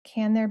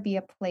can there be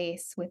a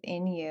place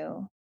within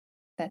you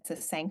that's a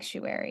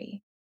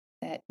sanctuary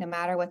that no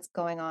matter what's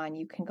going on,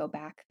 you can go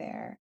back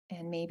there?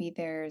 And maybe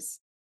there's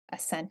a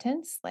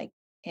sentence like,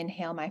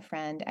 inhale, my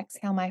friend,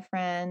 exhale, my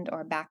friend,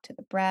 or back to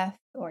the breath,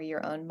 or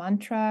your own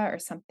mantra, or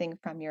something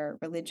from your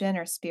religion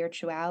or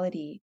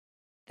spirituality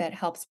that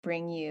helps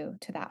bring you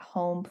to that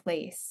home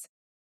place.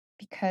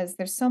 Because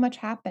there's so much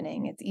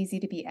happening. It's easy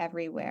to be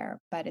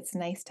everywhere, but it's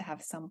nice to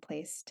have some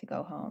place to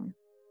go home.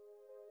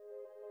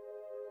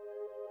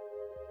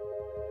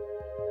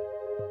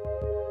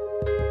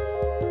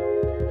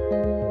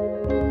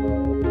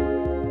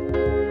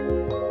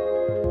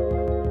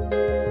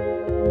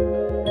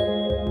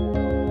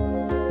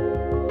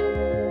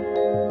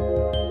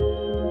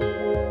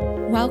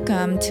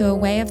 Welcome to A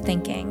Way of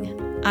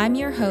Thinking. I'm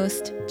your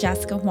host,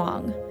 Jessica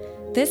Huang.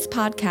 This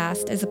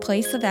podcast is a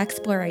place of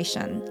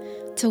exploration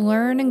to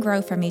learn and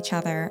grow from each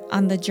other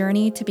on the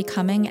journey to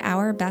becoming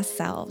our best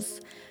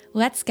selves.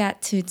 Let's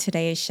get to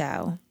today's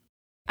show.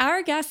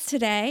 Our guest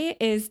today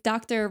is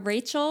Dr.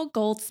 Rachel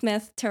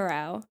Goldsmith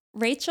Turow.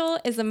 Rachel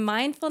is a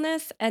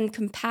mindfulness and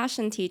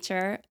compassion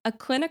teacher, a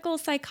clinical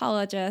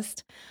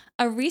psychologist,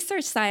 a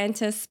research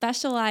scientist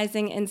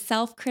specializing in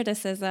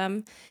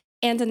self-criticism,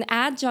 and an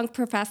adjunct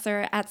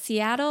professor at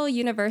Seattle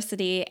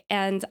University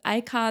and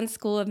Icahn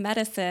School of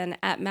Medicine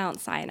at Mount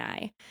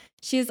Sinai.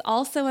 She is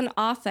also an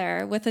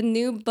author with a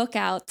new book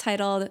out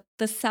titled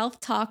The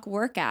Self-Talk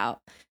Workout: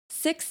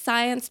 6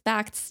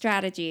 Science-Backed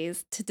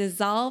Strategies to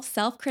Dissolve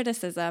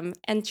Self-Criticism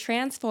and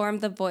Transform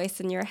the Voice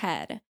in Your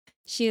Head.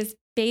 She is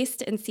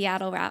based in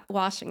Seattle,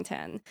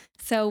 Washington.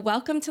 So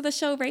welcome to the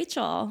show,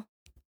 Rachel.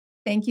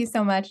 Thank you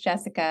so much,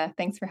 Jessica.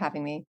 Thanks for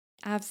having me.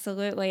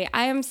 Absolutely.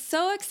 I am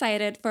so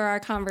excited for our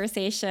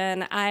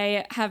conversation.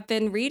 I have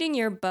been reading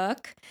your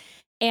book,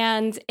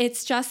 and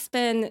it's just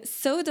been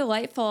so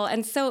delightful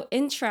and so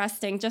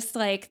interesting, just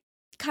like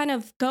kind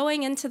of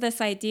going into this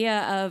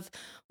idea of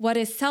what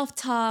is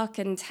self-talk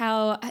and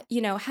how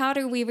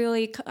do we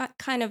really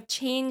kind of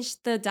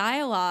change the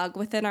dialogue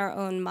within our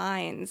own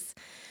minds.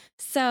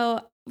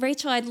 So,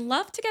 Rachel, I'd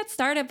love to get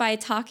started by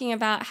talking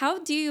about, how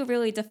do you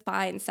really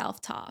define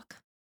self-talk?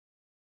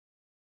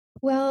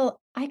 Well,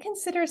 I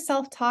consider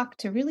self-talk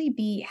to really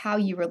be how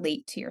you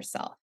relate to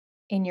yourself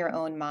in your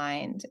own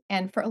mind.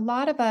 And for a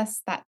lot of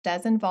us, that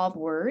does involve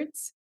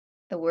words,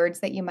 the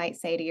words that you might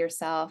say to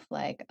yourself,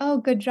 like, oh,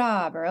 good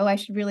job, or oh, I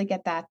should really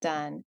get that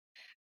done.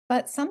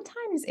 But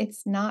sometimes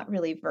it's not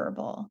really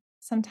verbal.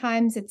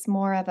 Sometimes it's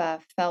more of a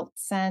felt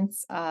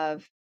sense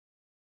of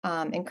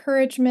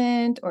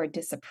encouragement or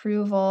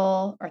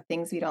disapproval or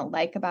things we don't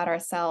like about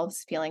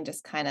ourselves, feeling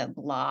just kind of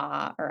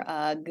blah or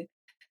ugh.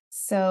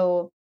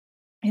 So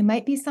it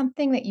might be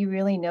something that you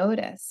really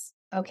notice.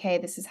 Okay,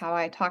 this is how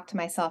I talk to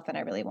myself, and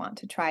I really want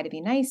to try to be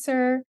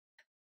nicer.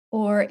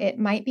 Or it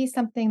might be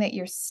something that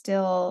you're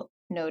still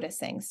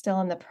noticing,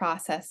 still in the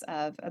process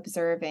of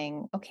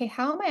observing. Okay,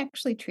 how am I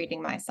actually treating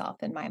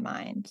myself in my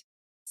mind?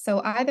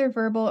 So either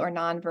verbal or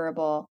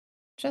nonverbal,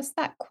 just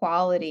that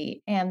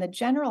quality and the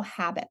general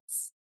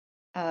habits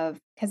of,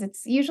 because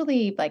it's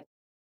usually like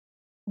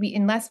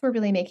unless we're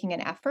really making an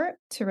effort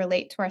to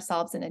relate to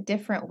ourselves in a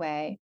different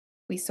way,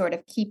 we sort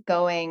of keep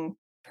going,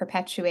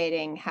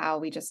 perpetuating how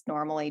we just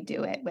normally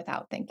do it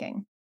without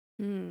thinking.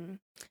 Hmm.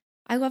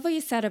 I love what you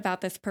said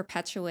about this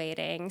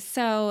perpetuating.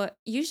 So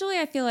usually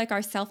I feel like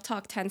our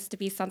self-talk tends to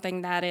be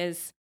something that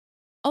is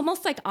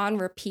almost like on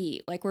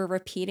repeat, like we're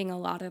repeating a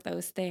lot of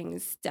those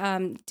things.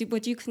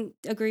 Would you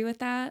agree with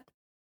that?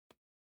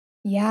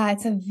 Yeah,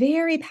 it's a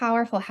very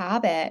powerful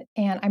habit.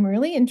 And I'm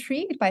really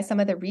intrigued by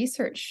some of the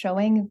research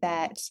showing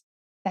that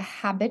the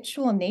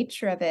habitual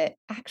nature of it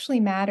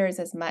actually matters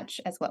as much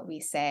as what we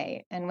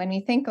say. And when we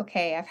think,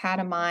 okay, I've had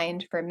a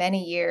mind for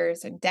many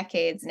years or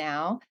decades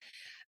now,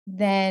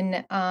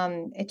 then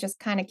it just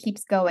kind of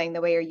keeps going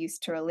the way you're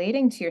used to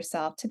relating to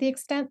yourself, to the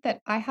extent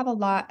that I have a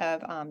lot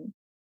of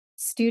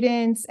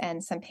students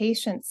and some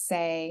patients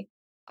say,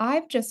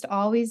 I've just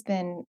always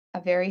been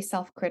a very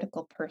self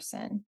critical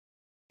person.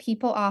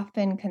 People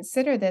often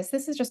consider this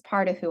is just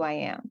part of who I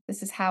am.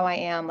 This is how I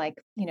am. Like,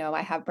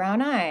 I have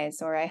brown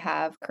eyes or I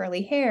have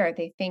curly hair.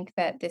 They think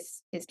that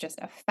this is just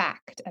a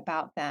fact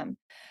about them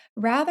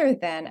rather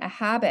than a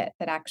habit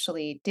that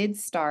actually did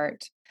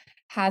start,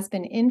 has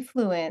been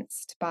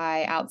influenced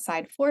by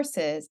outside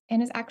forces,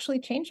 and is actually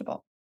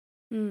changeable.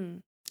 Mm,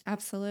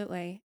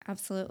 absolutely.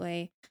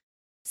 Absolutely.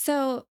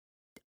 So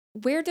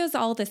where does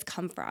all this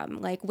come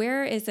from? Like,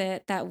 where is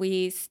it that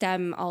we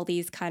stem all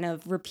these kind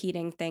of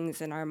repeating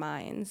things in our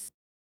minds?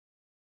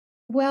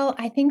 Well,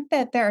 I think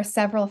that there are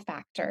several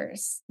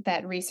factors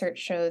that research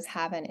shows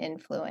have an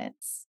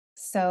influence.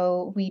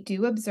 So we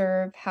do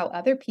observe how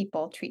other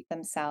people treat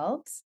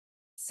themselves.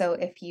 So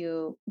if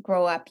you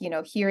grow up,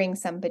 hearing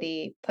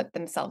somebody put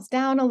themselves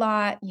down a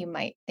lot, you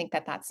might think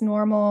that that's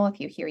normal.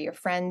 If you hear your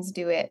friends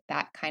do it,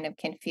 that kind of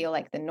can feel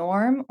like the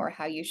norm or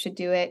how you should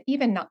do it,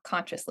 even not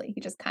consciously.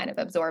 You just kind of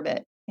absorb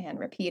it and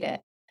repeat it.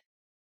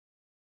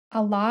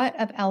 A lot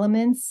of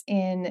elements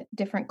in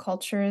different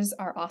cultures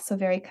are also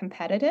very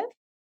competitive.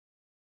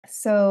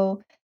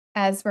 So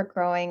as we're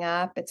growing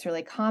up, it's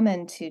really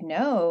common to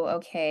know,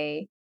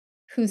 okay,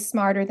 who's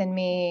smarter than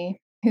me,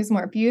 who's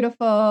more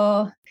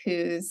beautiful,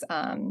 who's,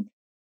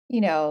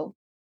 you know,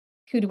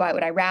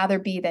 would I rather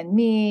be than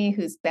me,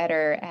 who's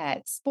better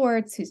at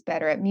sports, who's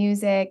better at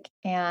music.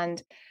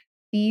 And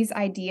these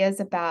ideas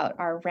about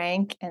our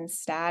rank and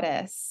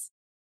status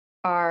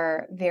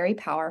are very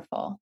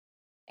powerful.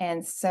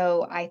 And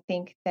so I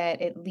think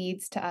that it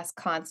leads to us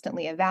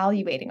constantly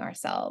evaluating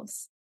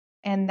ourselves.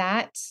 And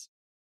that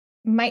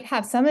might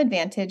have some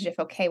advantage if,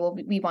 okay, well,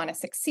 we want to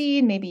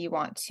succeed. Maybe you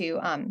want to,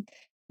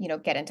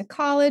 get into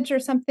college or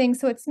something.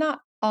 So it's not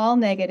all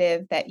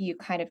negative that you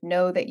kind of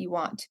know that you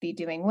want to be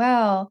doing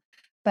well,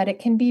 but it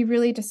can be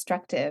really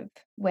destructive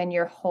when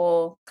your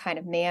whole kind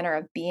of manner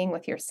of being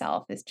with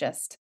yourself is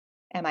just,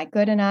 am I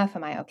good enough?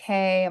 Am I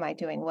okay? Am I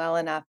doing well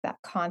enough? That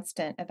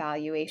constant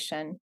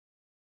evaluation.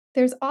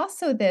 There's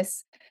also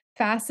this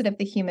facet of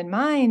the human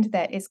mind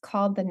that is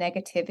called the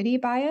negativity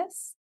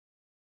bias.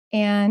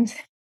 And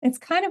it's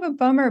kind of a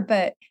bummer,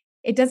 but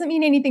it doesn't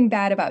mean anything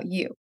bad about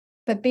you.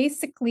 But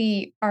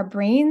basically, our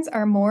brains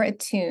are more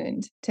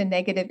attuned to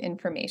negative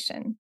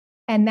information.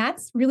 And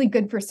that's really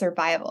good for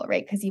survival,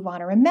 right? Because you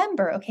want to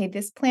remember, okay,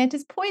 this plant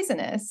is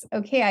poisonous.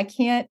 Okay, I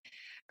can't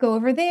go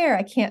over there.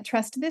 I can't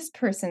trust this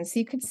person. So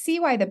you could see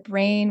why the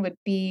brain would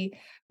be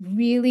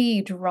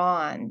really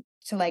drawn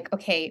to, like,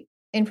 okay,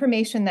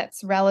 information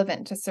that's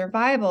relevant to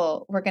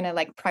survival, we're going to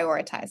like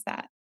prioritize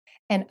that.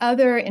 And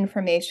other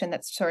information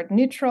that's sort of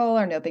neutral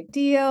or no big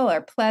deal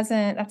or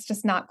pleasant, that's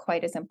just not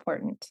quite as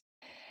important.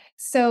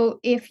 So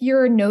if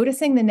you're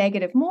noticing the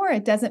negative more,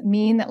 it doesn't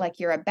mean that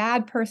like you're a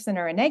bad person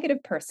or a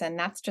negative person.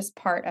 That's just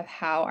part of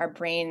how our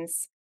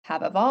brains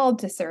have evolved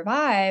to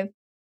survive.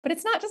 But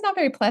it's not just not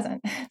very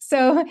pleasant.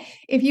 So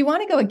if you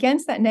want to go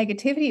against that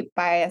negativity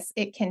bias,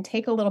 it can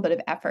take a little bit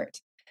of effort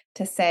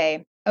to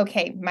say,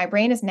 okay, my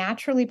brain is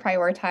naturally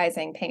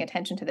prioritizing paying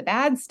attention to the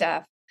bad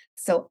stuff.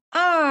 So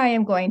I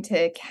am going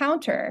to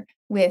counter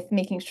with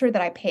making sure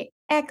that I pay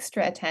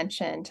extra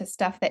attention to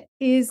stuff that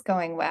is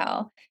going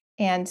well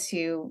and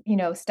to,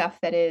 stuff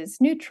that is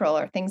neutral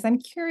or things I'm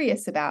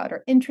curious about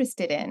or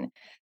interested in.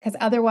 Because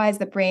otherwise,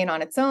 the brain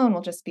on its own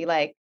will just be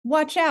like,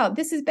 watch out,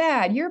 this is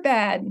bad, you're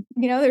bad,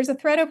 there's a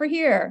threat over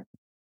here.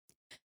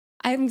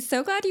 I'm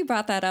so glad you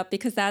brought that up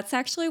because that's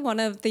actually one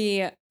of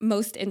the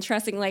most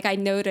interesting, like I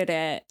noted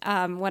it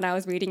when I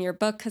was reading your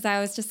book, because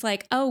I was just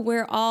like, oh,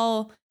 we're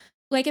all,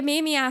 like it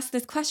made me ask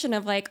this question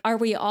of like, are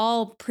we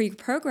all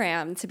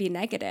pre-programmed to be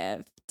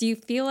negative? Do you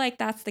feel like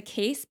that's the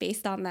case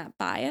based on that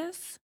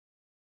bias?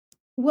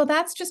 Well,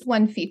 that's just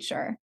one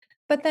feature.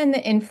 But then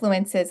the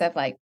influences of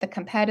like the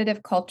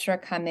competitive culture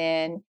come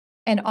in.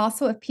 And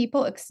also, if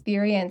people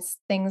experience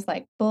things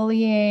like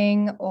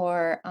bullying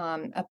or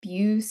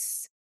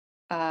abuse,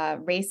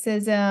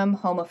 racism,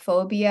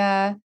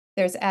 homophobia,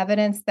 there's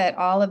evidence that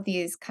all of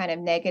these kind of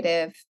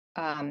negative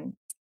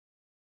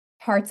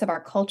parts of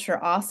our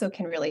culture also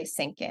can really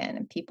sink in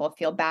and people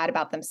feel bad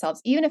about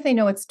themselves even if they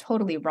know it's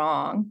totally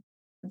wrong.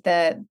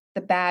 The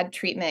bad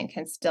treatment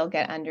can still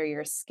get under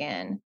your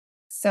skin.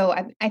 So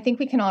I think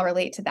we can all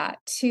relate to that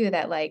too,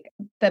 that like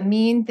the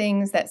mean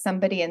things that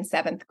somebody in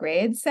 7th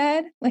grade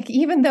said, like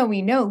even though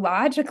we know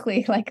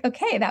logically like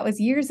okay, that was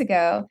years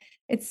ago,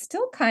 it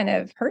still kind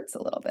of hurts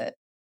a little bit.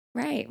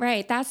 Right,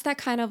 right. That's that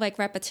kind of like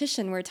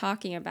repetition we're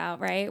talking about,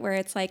 right? Where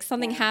it's like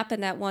something Yeah.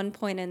 happened at one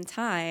point in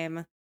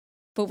time,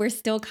 but we're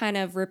still kind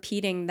of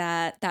repeating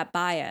that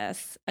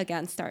bias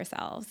against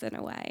ourselves in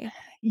a way.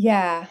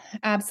 Yeah,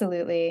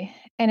 absolutely.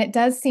 And it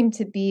does seem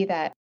to be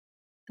that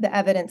the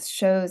evidence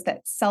shows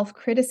that self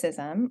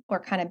criticism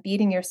or kind of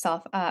beating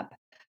yourself up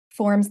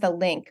forms the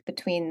link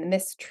between the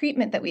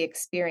mistreatment that we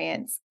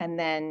experience and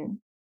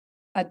then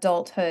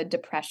adulthood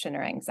depression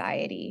or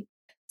anxiety.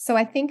 So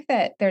I think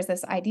that there's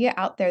this idea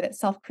out there that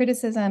self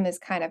criticism is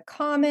kind of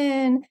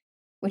common,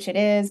 which it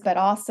is, but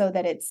also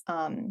that it's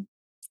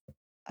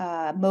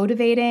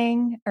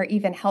motivating or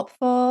even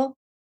helpful.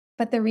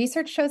 But the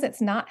research shows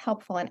it's not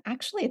helpful. And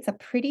actually, it's a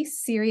pretty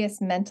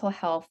serious mental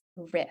health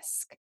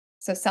risk.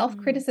 So self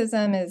Mm.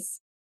 criticism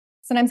is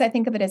sometimes I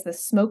think of it as the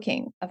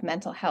smoking of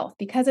mental health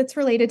because it's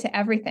related to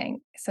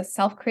everything. So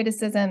self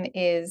criticism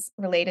is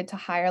related to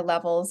higher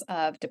levels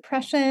of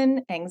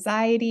depression,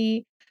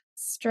 anxiety,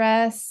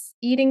 stress,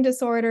 eating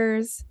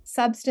disorders,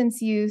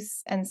 substance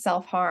use, and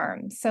self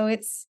harm. So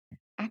it's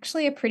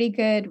actually a pretty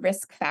good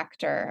risk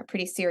factor, a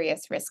pretty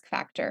serious risk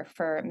factor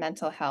for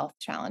mental health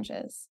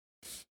challenges.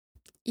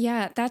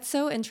 Yeah, that's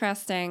so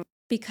interesting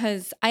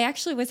because I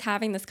actually was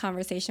having this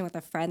conversation with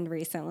a friend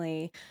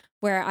recently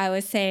where I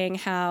was saying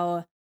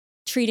how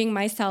treating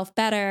myself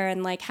better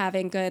and like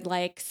having good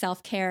like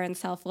self-care and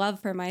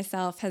self-love for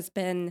myself has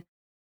been,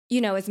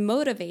 is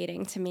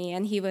motivating to me.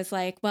 And he was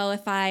like, well,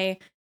 if I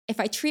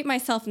treat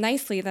myself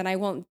nicely, then I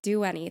won't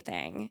do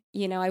anything.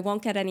 I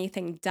won't get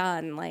anything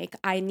done. Like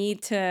I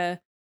need to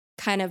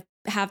kind of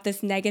have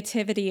this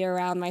negativity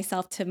around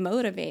myself to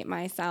motivate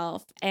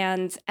myself.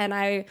 And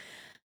I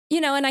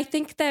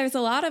think there's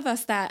a lot of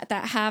us that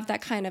have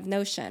that kind of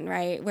notion,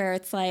 right? Where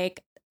it's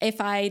like, if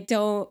I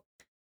don't,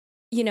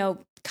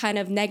 kind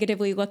of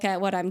negatively look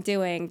at what I'm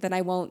doing, then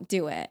I won't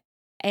do it.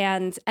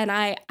 And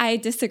I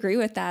disagree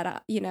with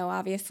that,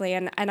 obviously.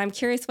 And I'm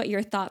curious what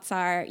your thoughts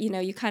are.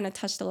 You kind of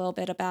touched a little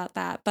bit about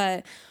that,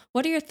 but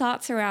what are your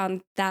thoughts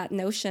around that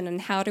notion, and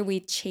how do we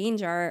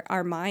change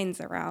our minds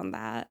around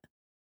that,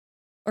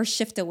 or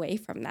shift away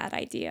from that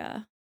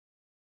idea?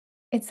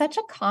 It's such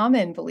a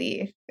common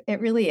belief.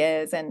 It really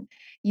is. And,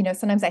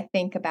 sometimes I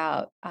think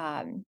about,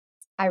 I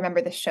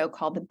remember the show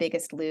called The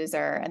Biggest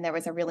Loser, and there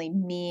was a really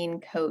mean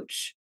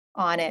coach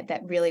on it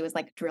that really was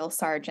like drill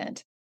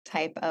sergeant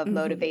type of Hmm.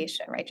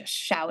 motivation, right? Just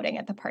shouting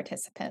at the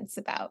participants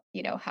about,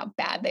 how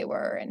bad they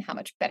were and how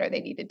much better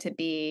they needed to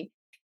be.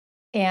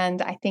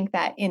 And I think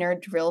that inner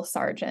drill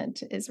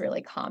sergeant is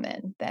really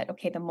common that,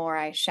 okay, the more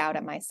I shout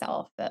at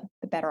myself, the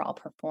better I'll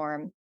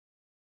perform.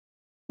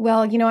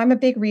 Well, I'm a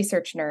big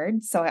research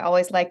nerd, so I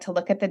always like to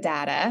look at the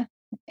data.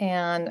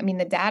 And I mean,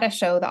 the data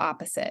show the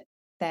opposite,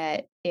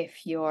 that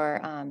if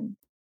you're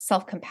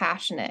self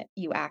compassionate,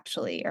 you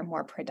actually are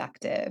more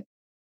productive.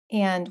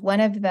 And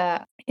one of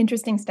the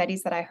interesting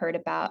studies that I heard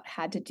about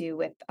had to do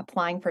with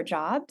applying for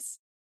jobs.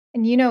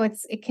 And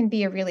it can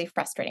be a really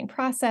frustrating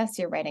process.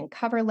 You're writing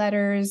cover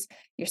letters,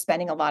 you're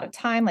spending a lot of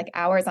time, like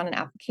hours on an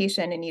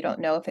application, and you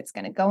don't know if it's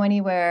going to go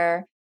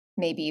anywhere.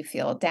 Maybe you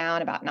feel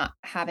down about not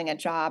having a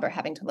job or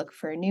having to look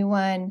for a new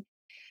one.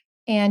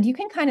 And you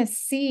can kind of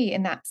see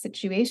in that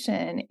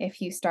situation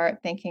if you start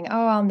thinking,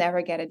 oh, I'll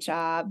never get a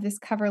job. This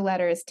cover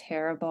letter is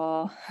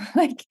terrible.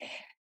 Like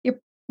you're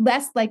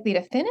less likely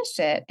to finish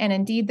it. And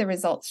indeed, the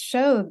results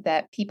showed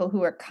that people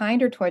who are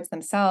kinder towards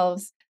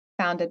themselves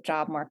found a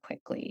job more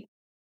quickly.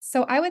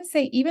 So I would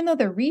say, even though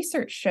the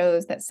research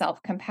shows that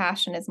self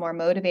compassion is more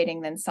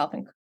motivating than self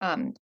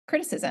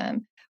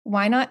criticism,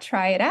 why not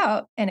try it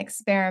out and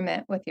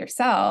experiment with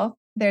yourself?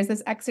 There's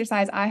this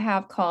exercise I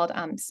have called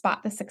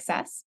Spot the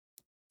Success,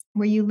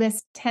 where you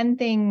list 10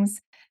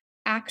 things,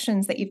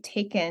 actions that you've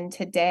taken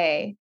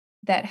today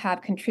that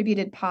have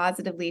contributed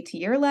positively to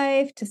your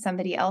life, to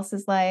somebody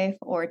else's life,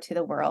 or to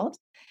the world.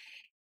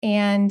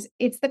 And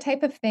it's the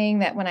type of thing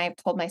that when I've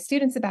told my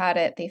students about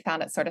it, they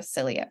found it sort of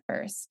silly at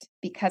first,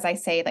 because I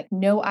say, like,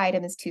 no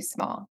item is too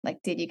small.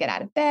 Like, did you get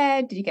out of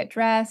bed? Did you get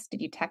dressed?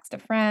 Did you text a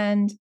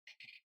friend?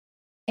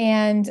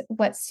 And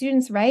what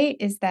students write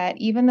is that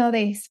even though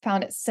they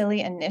found it silly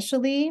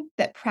initially,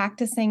 that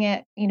practicing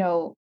it,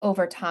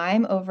 over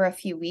time, over a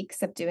few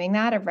weeks of doing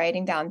that, of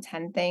writing down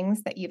 10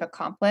 things that you've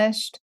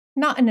accomplished,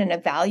 not in an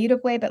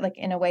evaluative way, but like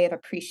in a way of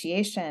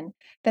appreciation,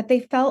 that they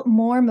felt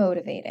more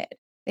motivated.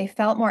 They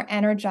felt more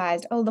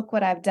energized. Oh, look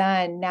what I've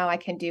done. Now I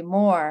can do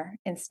more,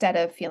 instead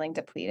of feeling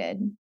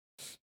depleted.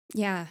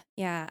 Yeah,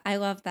 yeah, I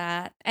love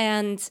that.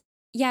 And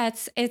yeah,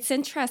 it's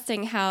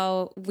interesting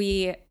how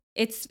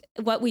it's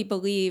what we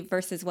believe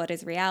versus what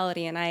is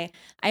reality. And I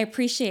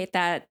appreciate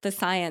that the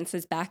science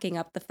is backing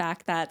up the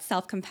fact that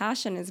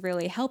self-compassion is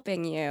really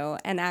helping you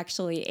and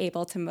actually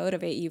able to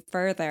motivate you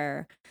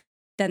further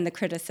than the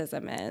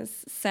criticism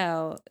is.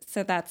 So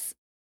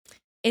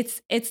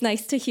it's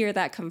nice to hear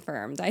that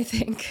confirmed, I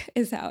think,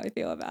 is how I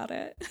feel about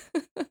it.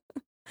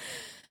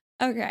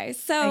 Okay, I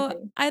so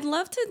agree. I'd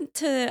love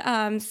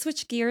to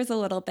switch gears a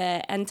little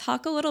bit and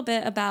talk a little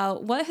bit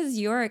about what has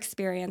your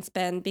experience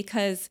been,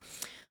 because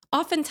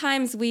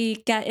oftentimes we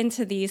get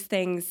into these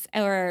things,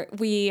 or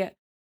we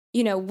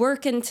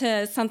work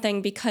into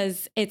something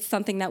because it's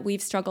something that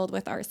we've struggled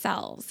with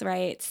ourselves,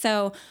 right?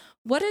 So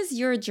what has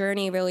your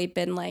journey really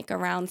been like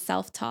around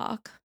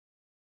self-talk?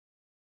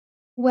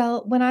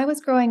 Well, when I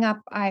was growing up,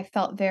 I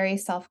felt very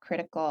self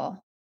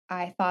critical.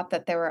 I thought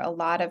that there were a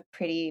lot of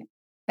pretty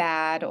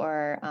bad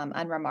or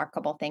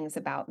unremarkable things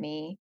about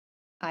me.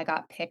 I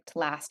got picked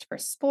last for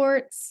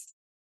sports.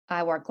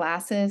 I wore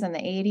glasses in the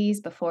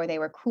 80s before they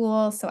were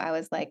cool. So I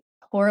was like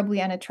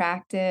horribly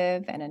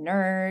unattractive and a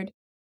nerd.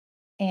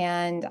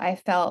 And I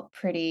felt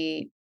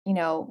pretty,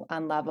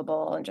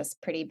 unlovable and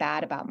just pretty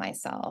bad about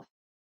myself.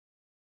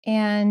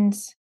 And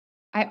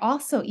I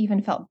also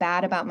even felt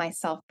bad about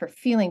myself for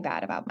feeling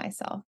bad about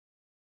myself.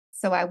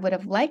 So I would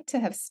have liked to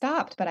have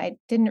stopped, but I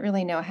didn't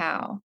really know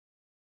how.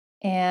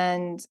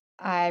 And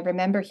I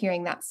remember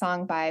hearing that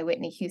song by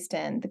Whitney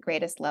Houston, The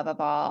Greatest Love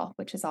of All,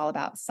 which is all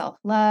about self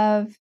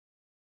love.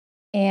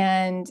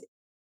 And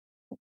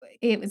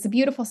it was a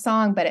beautiful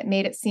song, but it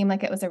made it seem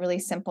like it was a really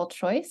simple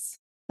choice.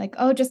 Like,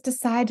 oh, just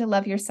decide to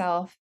love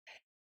yourself.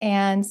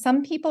 And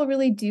some people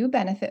really do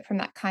benefit from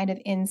that kind of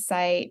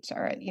insight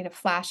or,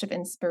 flash of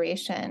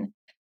inspiration.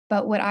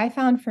 But what I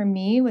found for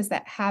me was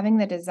that having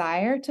the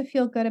desire to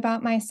feel good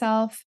about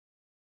myself,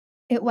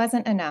 it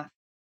wasn't enough.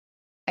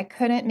 I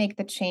couldn't make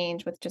the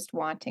change with just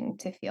wanting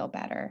to feel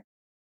better.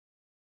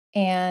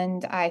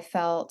 And I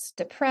felt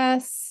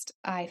depressed.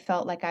 I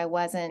felt like I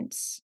wasn't,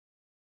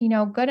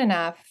 good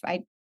enough.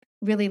 I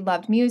really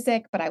loved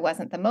music, but I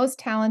wasn't the most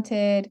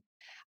talented.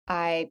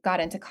 I got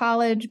into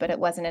college, but it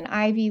wasn't an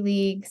Ivy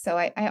League. So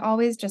I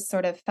always just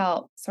sort of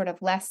felt sort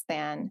of less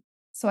than.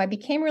 So I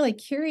became really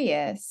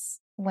curious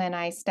when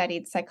I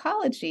studied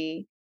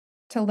psychology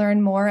to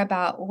learn more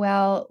about,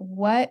 well,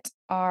 what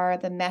are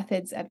the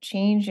methods of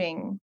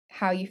changing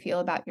how you feel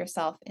about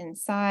yourself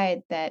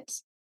inside that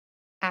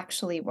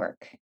actually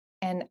work?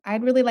 And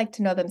I'd really like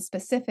to know them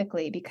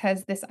specifically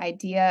because this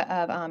idea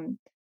of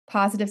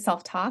positive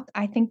self talk,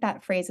 I think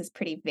that phrase is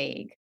pretty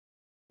vague.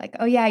 Like,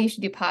 oh, yeah, you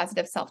should do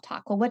positive self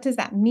talk. Well, what does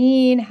that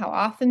mean? How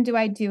often do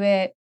I do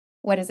it?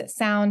 What does it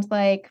sound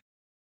like?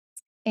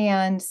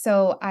 And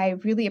so I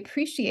really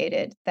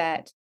appreciated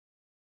that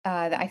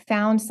I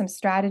found some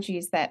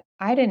strategies that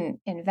I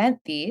didn't invent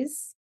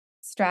these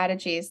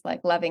strategies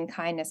like loving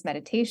kindness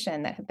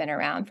meditation that have been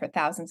around for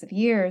thousands of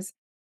years,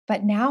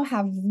 but now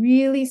have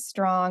really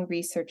strong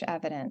research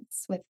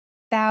evidence with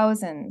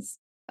thousands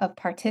of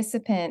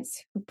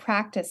participants who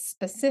practice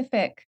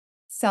specific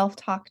self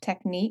talk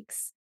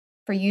techniques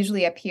for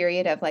usually a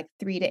period of like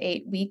 3 to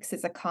 8 weeks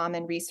is a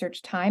common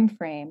research time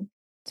frame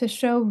to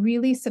show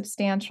really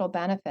substantial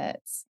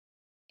benefits.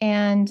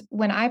 And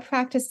when I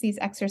practiced these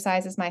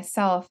exercises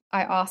myself,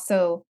 I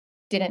also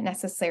didn't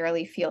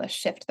necessarily feel a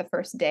shift the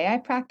first day I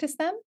practiced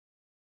them,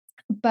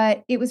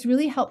 but it was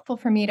really helpful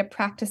for me to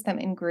practice them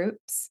in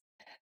groups.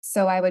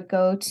 So I would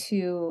go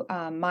to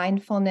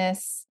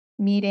mindfulness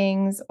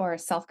meetings or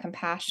self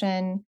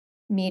compassion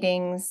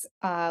meetings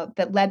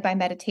that led by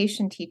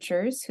meditation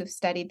teachers who've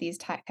studied these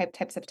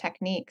types of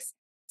techniques.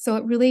 So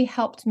it really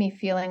helped me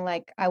feeling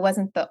like I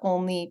wasn't the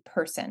only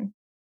person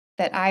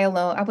that I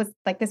was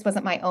like, this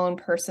wasn't my own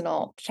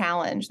personal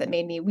challenge that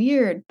made me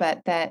weird,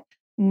 but that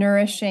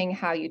nourishing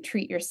how you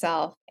treat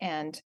yourself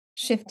and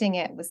shifting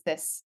it was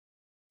this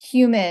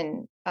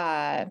human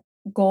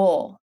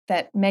goal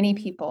that many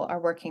people are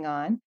working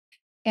on.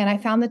 And I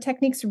found the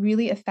techniques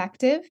really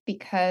effective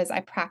because I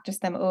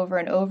practiced them over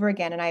and over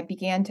again. And I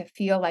began to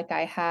feel like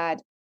I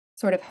had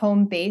sort of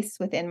home base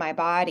within my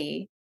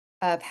body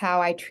of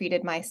how I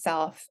treated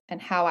myself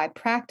and how I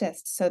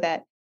practiced so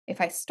that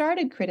if I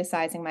started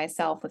criticizing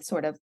myself with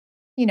sort of,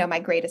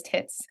 my greatest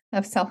hits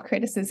of self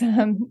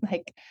criticism,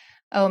 like,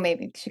 oh,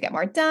 maybe I should get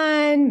more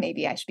done,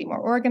 maybe I should be more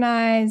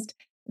organized,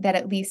 that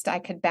at least I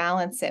could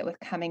balance it with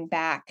coming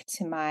back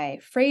to my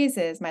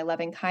phrases, my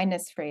loving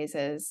kindness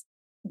phrases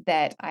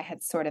that I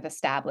had sort of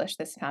established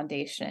this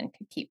foundation and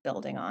could keep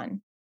building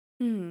on.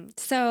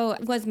 So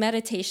was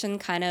meditation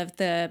kind of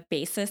the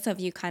basis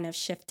of you kind of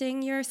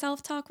shifting your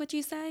self-talk, would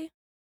you say?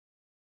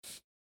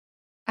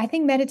 I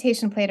think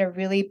meditation played a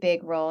really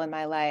big role in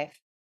my life.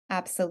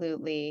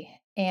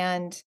 Absolutely.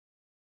 And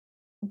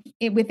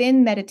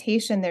within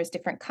meditation, there's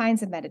different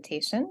kinds of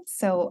meditation.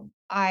 So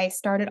I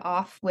started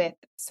off with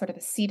sort of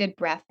a seated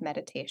breath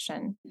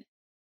meditation.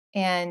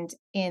 And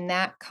in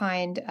that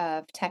kind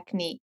of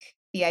technique,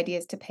 the idea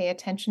is to pay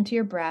attention to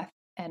your breath.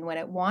 And when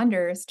it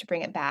wanders, to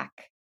bring it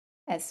back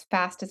as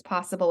fast as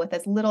possible with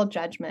as little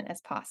judgment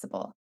as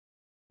possible,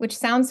 which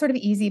sounds sort of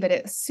easy, but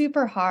it's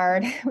super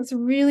hard. It was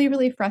really,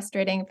 really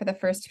frustrating for the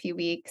first few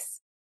weeks.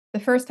 The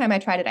first time I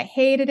tried it, I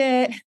hated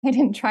it. I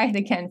didn't try it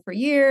again for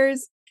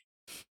years.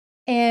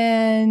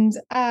 And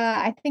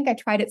I think I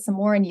tried it some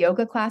more in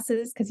yoga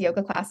classes because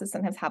yoga classes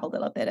sometimes have a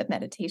little bit of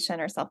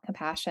meditation or self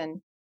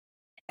compassion.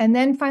 And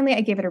then finally,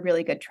 I gave it a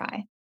really good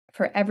try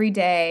for every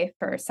day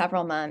for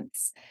several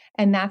months.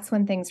 And that's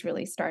when things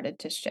really started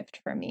to shift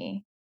for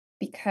me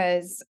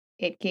because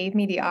it gave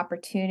me the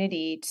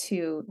opportunity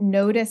to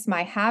notice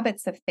my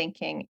habits of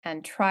thinking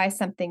and try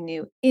something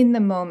new in the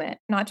moment,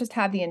 not just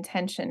have the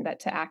intention, but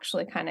to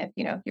actually kind of,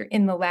 you're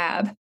in the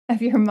lab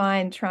of your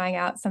mind trying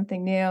out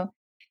something new.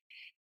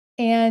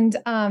 And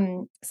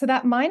so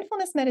that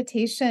mindfulness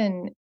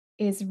meditation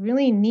is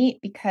really neat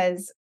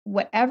because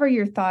whatever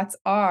your thoughts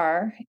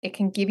are, it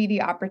can give you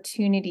the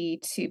opportunity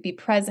to be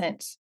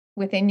present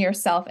within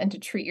yourself and to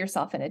treat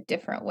yourself in a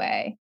different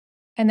way.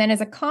 And then,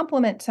 as a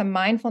complement to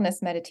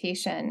mindfulness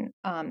meditation,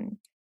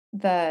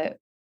 the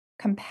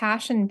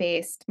compassion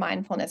based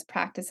mindfulness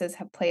practices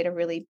have played a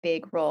really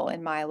big role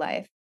in my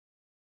life.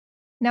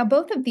 Now,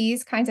 both of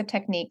these kinds of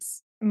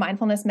techniques,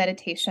 mindfulness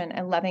meditation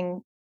and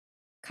loving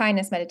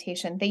kindness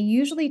meditation, they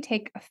usually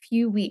take a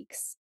few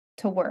weeks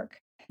to work.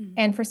 Mm.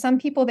 And for some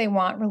people, they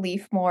want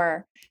relief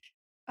more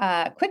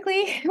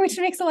quickly, which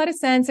makes a lot of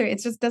sense, or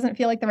it just doesn't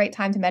feel like the right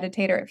time to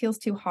meditate, or it feels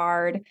too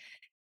hard.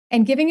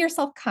 And giving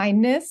yourself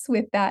kindness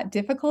with that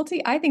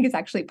difficulty, I think is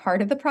actually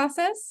part of the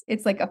process.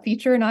 It's like a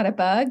feature, not a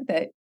bug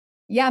that,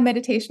 yeah,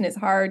 meditation is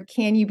hard.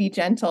 Can you be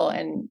gentle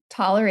and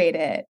tolerate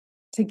it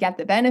to get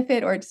the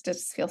benefit, or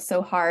just feel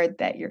so hard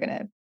that you're going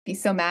to be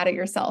so mad at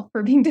yourself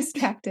for being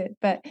distracted?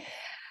 But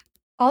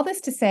all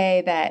this to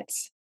say that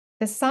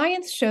the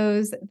science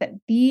shows that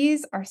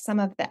these are some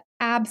of the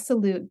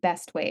absolute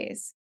best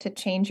ways to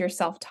change your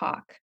self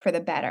talk for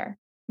the better: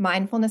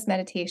 mindfulness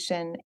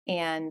meditation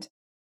and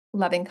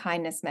loving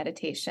kindness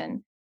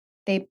meditation.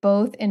 They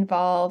both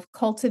involve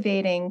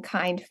cultivating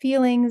kind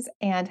feelings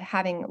and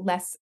having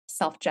less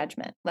self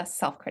judgment, less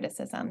self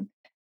criticism.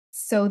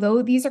 So,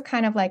 though these are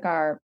kind of like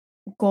our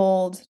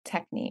gold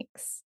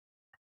techniques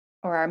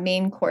or our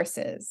main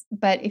courses.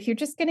 But if you're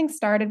just getting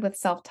started with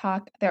self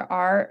talk, there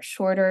are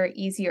shorter,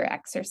 easier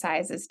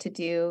exercises to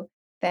do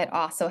that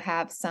also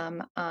have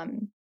some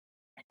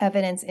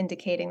evidence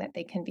indicating that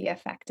they can be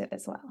effective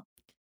as well.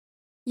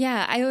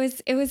 Yeah,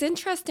 it was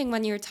interesting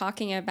when you were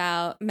talking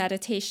about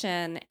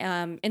meditation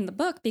in the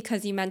book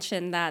because you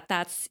mentioned that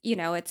that's,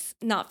 it's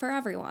not for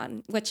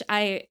everyone, which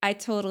I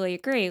totally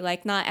agree.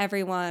 Like not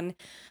everyone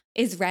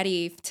is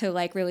ready to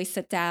like really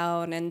sit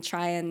down and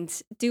try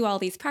and do all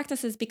these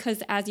practices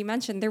because as you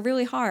mentioned, they're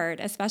really hard,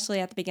 especially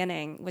at the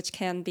beginning, which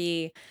can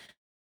be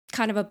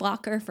kind of a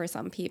blocker for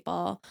some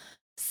people.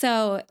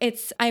 So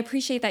I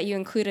appreciate that you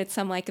included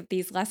some like of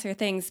these lesser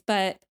things,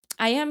 but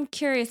I am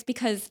curious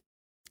because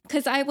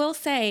I will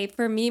say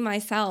for me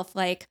myself,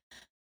 like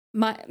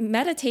my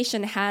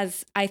meditation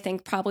has, I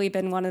think, probably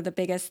been one of the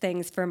biggest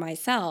things for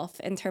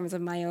myself in terms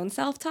of my own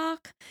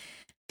self-talk.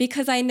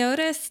 Because I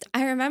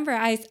remember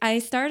I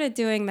started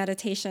doing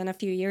meditation a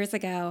few years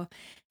ago.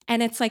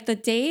 And it's like the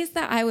days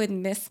that I would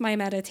miss my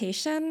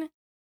meditation,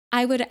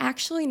 I would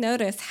actually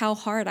notice how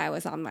hard I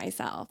was on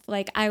myself.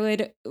 Like I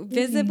would Really?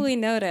 visibly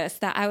notice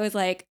that I was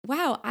like,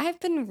 wow, I've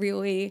been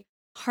really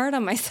hard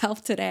on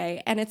myself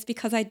today. And it's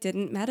because I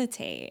didn't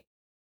meditate.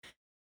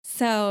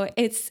 So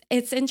it's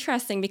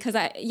interesting because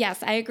I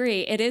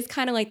agree. It is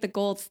kind of like the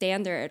gold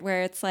standard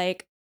where it's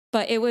like,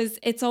 but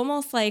it's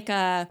almost like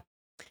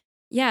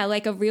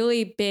like a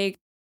really big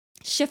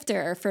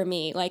shifter for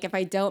me. Like if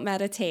I don't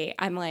meditate,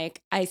 I'm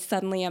like, I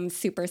suddenly am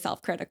super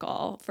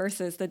self-critical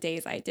versus the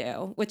days I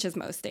do, which is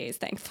most days,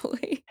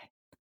 thankfully.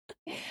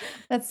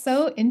 That's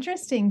so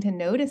interesting to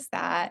notice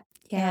that.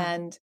 Yeah.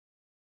 And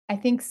I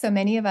think so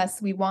many of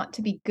us, we want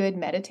to be good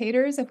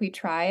meditators if we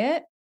try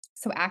it.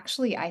 So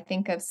actually, I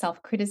think of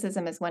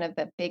self-criticism as one of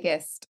the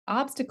biggest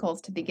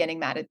obstacles to beginning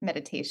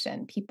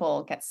meditation.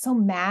 People get so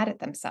mad at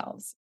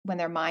themselves when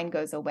their mind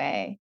goes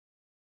away.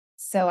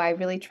 So I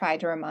really try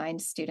to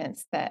remind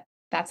students that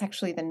that's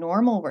actually the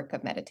normal work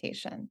of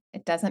meditation.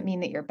 It doesn't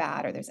mean that you're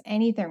bad or there's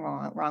anything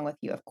wrong with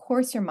you. Of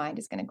course, your mind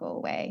is going to go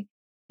away.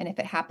 And if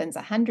it happens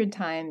 100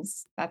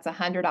 times, that's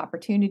 100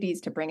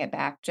 opportunities to bring it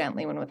back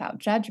gently and without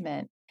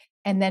judgment.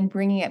 And then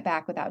bringing it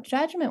back without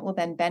judgment will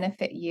then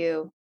benefit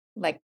you,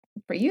 like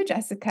for you,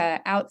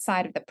 Jessica,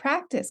 outside of the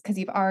practice, because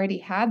you've already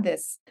had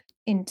this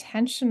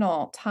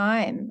intentional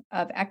time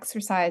of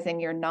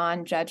exercising your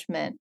non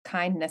judgment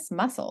kindness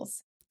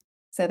muscles.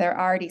 So they're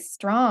already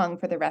strong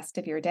for the rest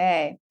of your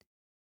day.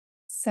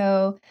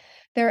 So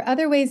there are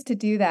other ways to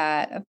do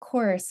that, of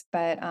course,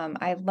 but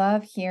I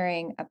love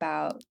hearing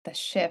about the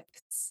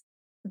shifts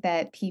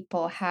that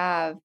people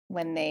have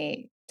when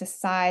they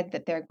decide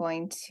that they're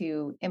going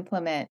to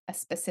implement a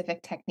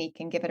specific technique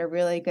and give it a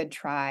really good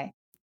try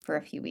for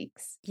a few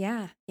weeks.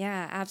 Yeah,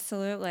 yeah,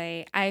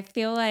 absolutely. I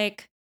feel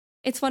like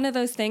it's one of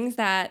those things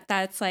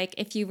that's like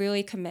if you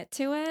really commit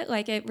to it,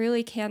 like it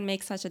really can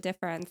make such a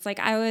difference. Like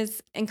I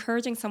was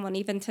encouraging someone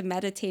even to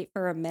meditate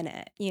for a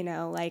minute,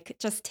 like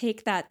just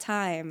take that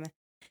time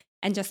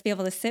and just be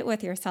able to sit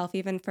with yourself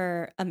even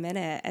for a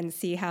minute and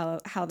see how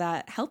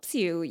that helps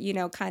you,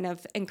 kind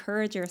of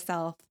encourage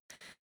yourself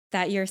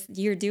that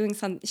you're doing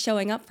some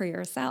showing up for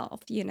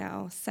yourself.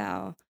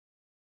 So,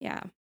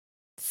 yeah.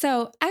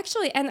 So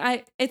actually,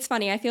 and it's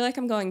funny, I feel like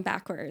I'm going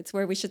backwards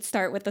where we should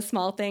start with the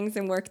small things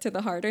and work to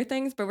the harder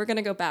things, but we're going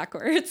to go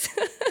backwards.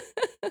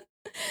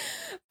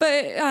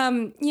 But,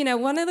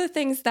 one of the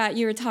things that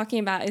you were talking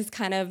about is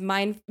kind of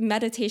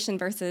meditation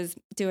versus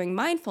doing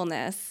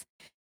mindfulness.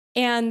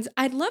 And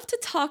I'd love to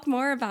talk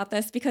more about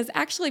this because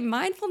actually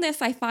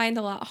mindfulness I find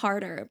a lot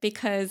harder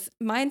because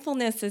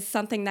mindfulness is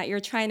something that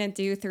you're trying to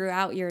do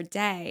throughout your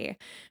day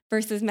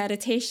versus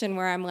meditation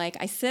where I'm like,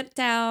 I sit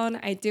down,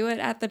 I do it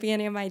at the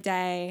beginning of my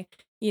day,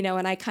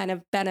 and I kind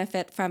of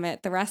benefit from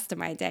it the rest of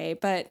my day.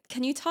 But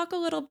can you talk a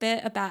little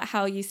bit about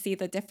how you see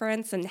the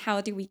difference and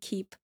how do we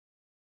keep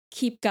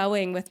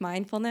going with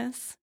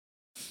mindfulness?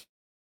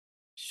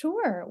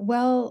 Sure.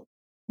 Well,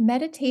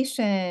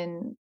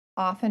 meditation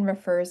often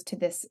refers to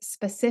this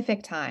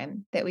specific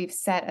time that we've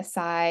set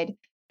aside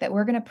that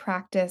we're going to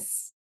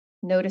practice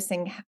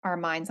noticing our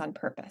minds on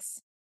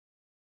purpose.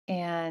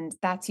 And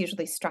that's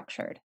usually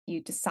structured.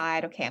 You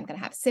decide, okay, I'm going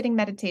to have sitting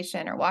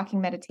meditation or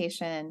walking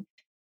meditation.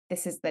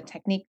 This is the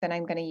technique that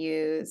I'm going to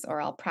use,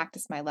 or I'll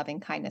practice my loving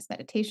kindness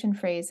meditation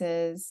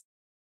phrases.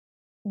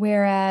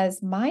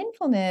 Whereas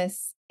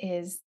mindfulness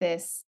is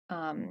this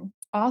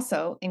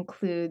also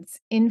includes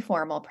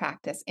informal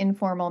practice,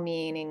 informal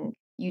meaning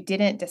you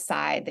didn't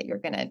decide that you're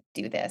going to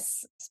do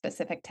this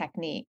specific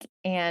technique.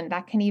 And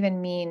that can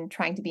even mean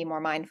trying to be more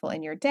mindful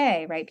in your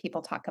day, right?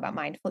 People talk about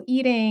mindful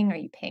eating. Are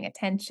you paying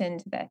attention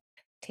to the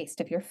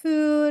taste of your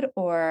food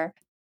or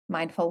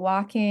mindful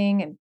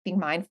walking and being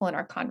mindful in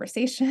our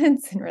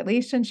conversations and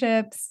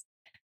relationships?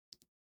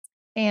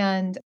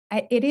 And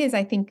it is,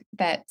 I think,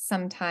 that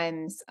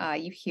sometimes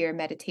you hear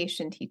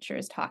meditation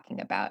teachers talking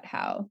about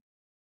how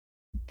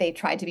they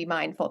try to be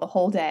mindful the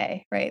whole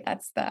day, right?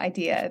 That's the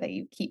idea that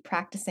you keep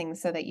practicing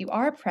so that you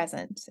are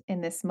present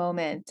in this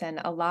moment and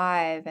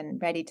alive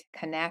and ready to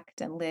connect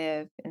and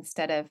live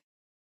instead of,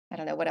 I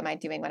don't know, what am I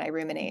doing when I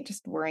ruminate?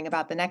 Just worrying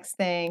about the next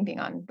thing,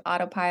 being on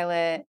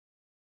autopilot.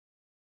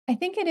 I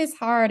think it is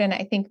hard. And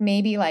I think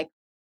maybe like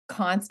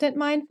constant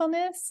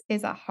mindfulness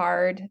is a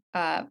hard,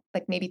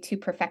 like maybe too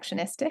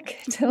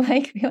perfectionistic to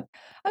like, be like,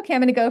 okay, I'm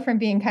going to go from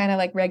being kind of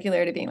like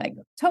regular to being like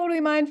totally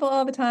mindful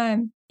all the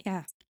time.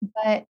 Yeah.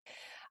 But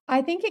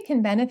I think it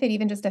can benefit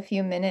even just a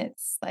few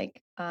minutes.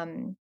 Like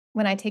when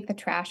I take the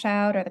trash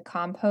out or the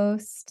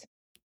compost,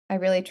 I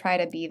really try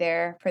to be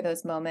there for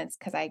those moments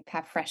because I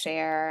have fresh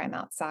air, I'm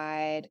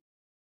outside.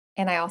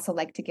 And I also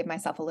like to give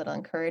myself a little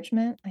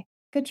encouragement, like,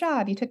 good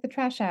job, you took the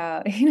trash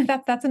out.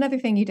 That's another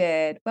thing you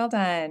did. Well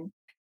done.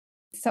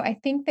 So I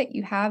think that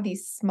you have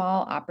these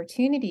small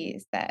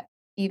opportunities that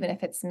even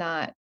if it's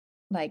not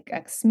like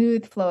a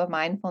smooth flow of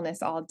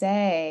mindfulness all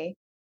day,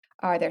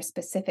 are there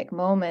specific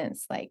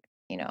moments like,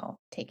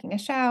 taking a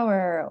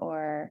shower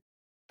or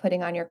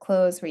putting on your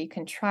clothes where you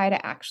can try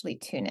to actually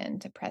tune in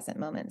to present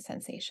moment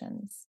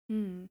sensations?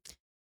 Hmm.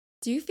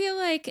 Do you feel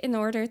like in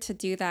order to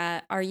do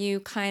that, are you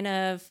kind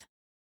of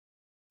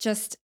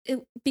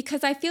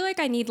because I feel like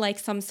I need like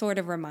some sort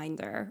of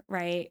reminder,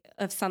 right?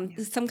 Of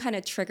Yeah. some kind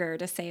of trigger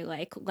to say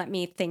like, let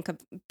me think of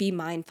be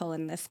mindful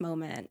in this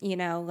moment,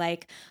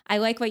 like I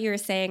like what you were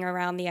saying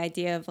around the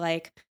idea of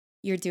like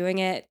you're doing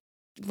it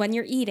when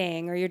you're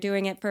eating or you're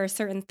doing it for a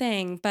certain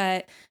thing,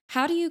 but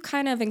how do you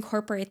kind of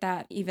incorporate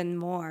that even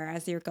more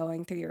as you're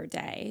going through your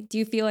day? Do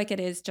you feel like it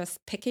is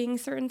just picking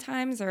certain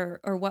times or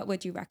what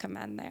would you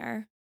recommend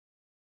there?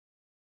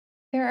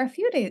 There are a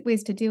few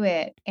ways to do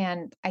it,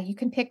 and you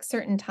can pick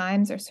certain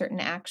times or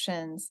certain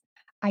actions.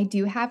 I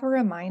do have a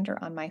reminder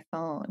on my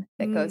phone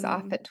that goes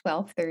off Mm, at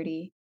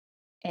 12:30,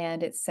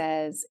 and it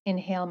says,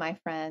 "Inhale, my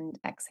friend,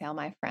 exhale,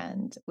 my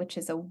friend," which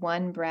is a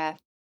one breath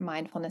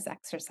mindfulness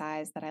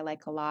exercise that I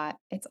like a lot.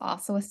 It's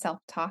also a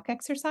self-talk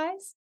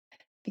exercise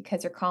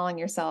because you're calling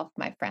yourself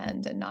my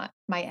friend and not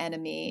my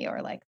enemy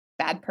or like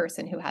bad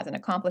person who hasn't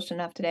accomplished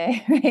enough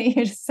today,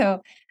 right?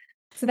 So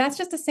that's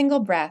just a single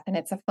breath, and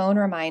it's a phone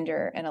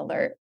reminder and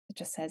alert. It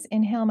just says,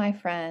 "Inhale, my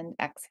friend,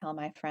 exhale,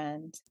 my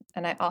friend."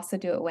 And I also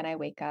do it when I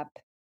wake up.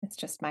 It's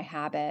just my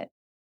habit.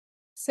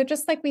 So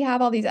just like we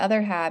have all these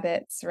other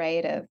habits,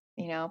 right, of,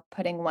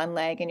 putting one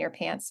leg in your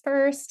pants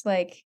first,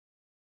 like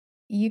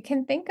you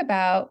can think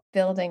about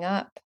building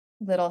up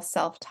little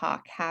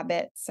self-talk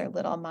habits or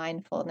little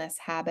mindfulness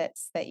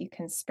habits that you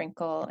can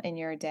sprinkle in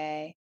your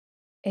day.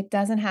 It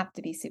doesn't have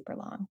to be super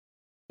long.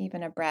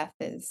 Even a breath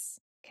is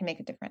can make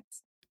a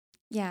difference.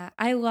 yeah,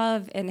 I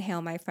love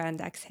inhale my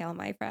friend, exhale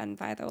my friend,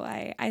 by the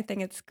way. I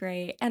think it's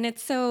great. And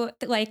it's so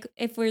like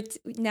if we're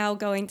now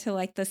going to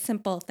like the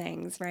simple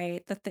things,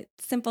 right? The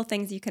simple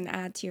things you can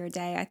add to your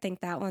day. I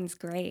think that one's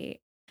great.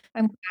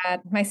 I'm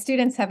glad my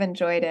students have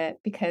enjoyed it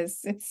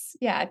because it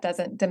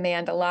doesn't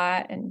demand a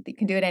lot and you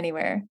can do it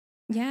anywhere.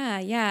 Yeah,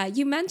 yeah.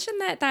 You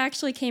mentioned that that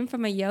actually came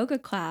from a yoga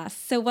class.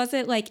 So was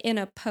it like in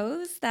a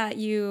pose that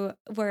you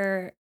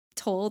were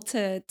told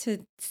to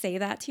say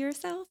that to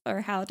yourself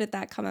or how did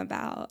that come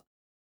about?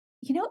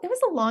 It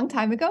was a long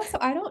time ago, so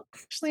I don't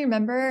actually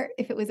remember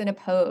if it was in a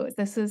pose.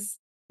 This was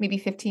maybe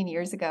 15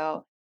 years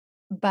ago,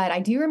 but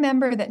I do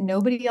remember that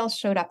nobody else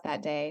showed up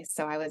that day,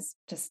 so I was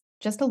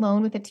just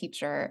alone with the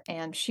teacher,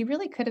 and she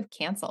really could have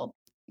canceled,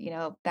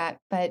 that,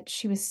 but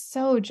she was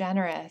so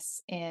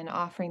generous in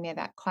offering me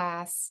that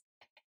class.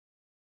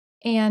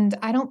 And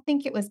I don't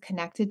think it was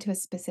connected to a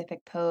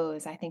specific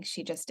pose. I think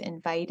she just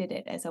invited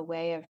it as a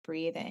way of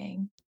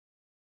breathing.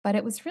 But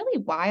it was really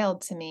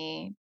wild to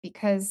me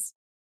because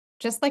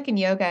just like in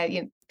yoga,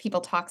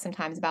 people talk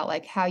sometimes about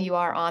like how you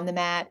are on the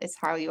mat is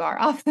how you are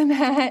off the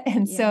mat.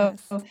 And so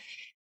Yes.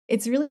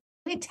 it's really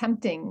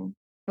tempting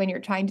when you're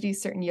trying to do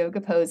certain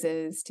yoga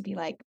poses to be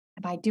like,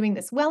 am I doing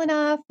this well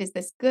enough? Is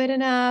this good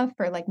enough?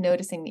 Or like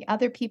noticing the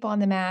other people on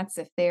the mats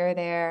if they're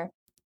there.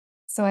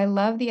 So I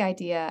love the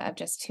idea of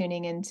just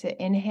tuning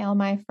into inhale,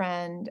 my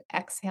friend,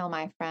 exhale,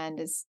 my friend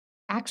is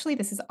actually,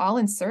 this is all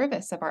in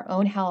service of our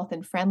own health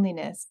and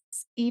friendliness,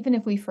 even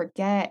if we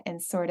forget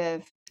and sort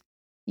of,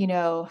 you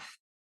know,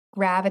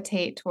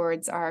 gravitate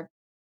towards our,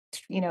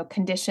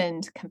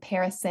 conditioned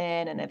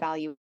comparison and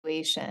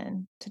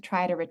evaluation to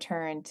try to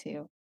return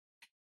to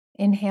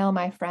inhale,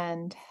 my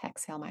friend,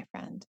 exhale, my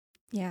friend.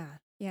 Yeah,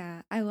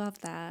 yeah, I love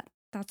that.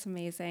 That's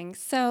amazing.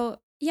 So,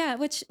 yeah,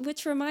 which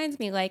reminds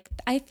me, like,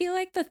 I feel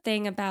like the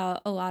thing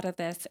about a lot of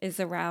this is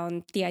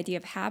around the idea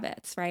of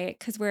habits, right?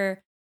 Because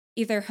we're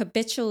either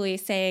habitually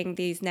saying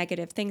these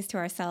negative things to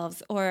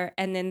ourselves, or,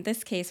 and in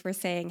this case, we're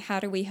saying,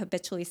 how do we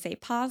habitually say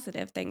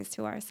positive things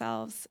to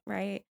ourselves,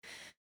 right?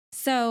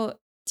 So,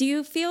 do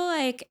you feel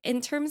like,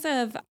 in terms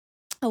of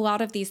a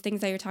lot of these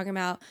things that you're talking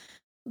about,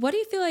 what do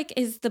you feel like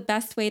is the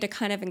best way to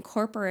kind of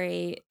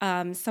incorporate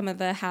some of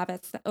the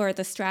habits or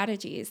the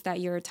strategies that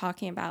you're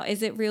talking about?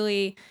 Is it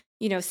really,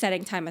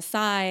 setting time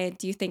aside?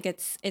 Do you think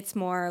it's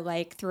more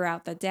like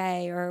throughout the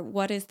day, or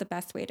what is the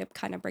best way to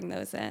kind of bring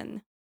those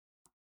in?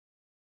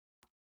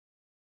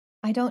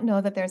 I don't know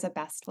that there's a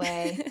best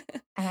way.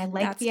 And I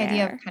like That's the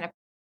idea of fair. kind of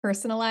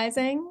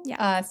personalizing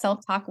Yeah. a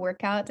self-talk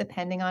workout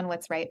depending on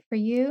what's right for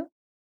you.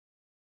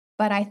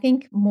 But I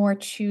think more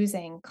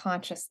choosing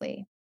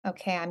consciously,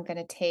 okay, I'm going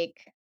to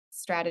take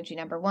strategy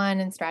number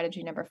one and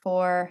strategy number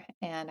four,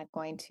 and I'm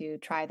going to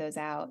try those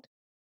out.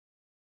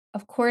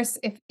 Of course,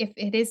 if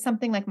it is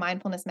something like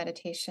mindfulness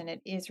meditation,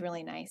 it is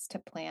really nice to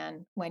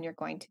plan when you're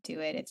going to do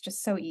it. It's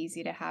just so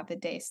easy to have the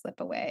day slip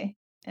away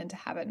and to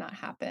have it not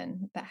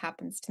happen. That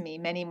happens to me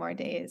many more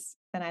days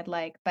than I'd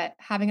like, but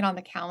having it on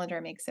the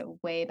calendar makes it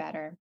way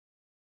better.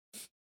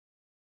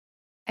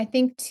 I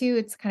think too,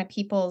 it's kind of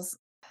people's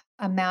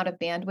amount of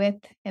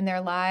bandwidth in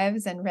their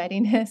lives and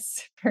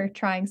readiness for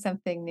trying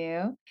something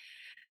new.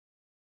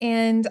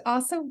 And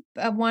also,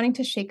 wanting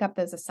to shake up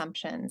those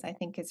assumptions, I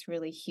think is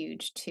really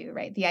huge too,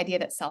 right? The idea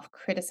that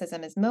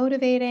self-criticism is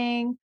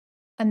motivating.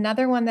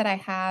 Another one that I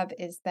have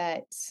is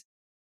that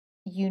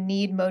you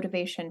need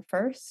motivation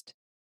first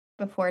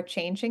before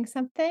changing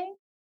something.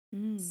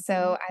 Mm.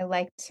 So I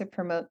like to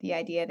promote the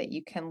idea that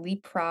you can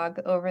leapfrog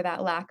over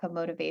that lack of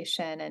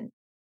motivation and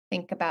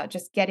think about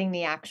just getting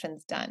the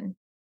actions done,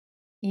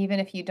 even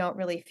if you don't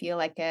really feel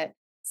like it.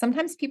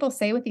 Sometimes people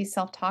say with these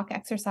self-talk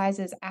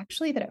exercises,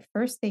 actually, that at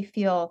first they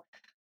feel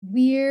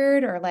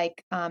weird or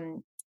like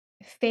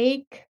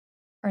fake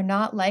or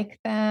not like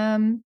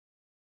them.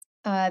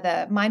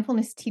 The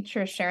mindfulness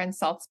teacher, Sharon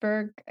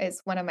Salzberg, is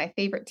one of my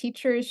favorite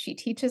teachers. She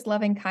teaches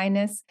loving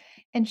kindness.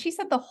 And she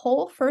said the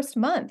whole first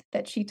month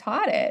that she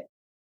taught it,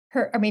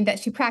 that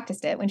she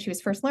practiced it when she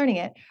was first learning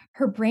it,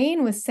 her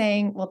brain was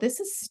saying, well, this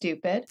is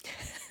stupid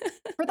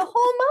for the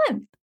whole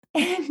month.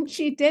 And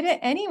she did it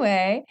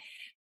anyway.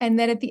 And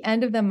then at the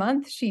end of the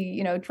month,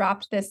 she,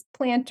 dropped this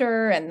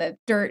planter and the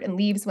dirt and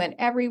leaves went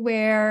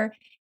everywhere.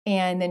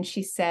 And then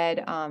she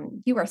said,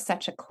 you are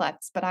such a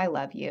klutz, but I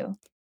love you.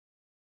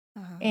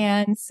 Uh,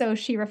 And so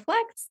she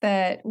reflects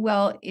that,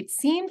 well, it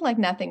seemed like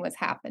nothing was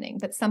happening,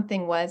 but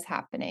something was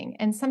happening.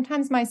 And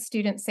sometimes my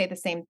students say the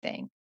same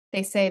thing.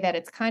 They say that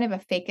it's kind of a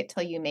fake it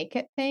till you make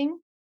it thing.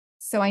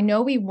 So I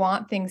know we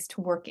want things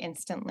to work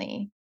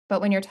instantly, but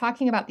when you're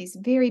talking about these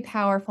very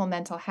powerful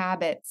mental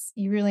habits,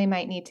 you really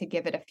might need to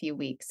give it a few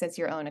weeks as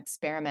your own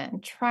experiment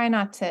and try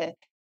not to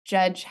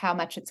judge how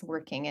much it's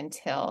working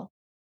until,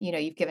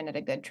 you've given it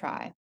a good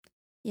try.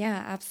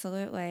 yeah,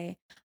 absolutely.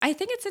 I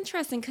think it's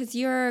interesting because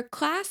your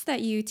class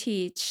that you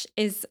teach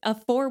is a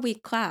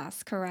 4-week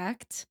class,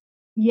 correct?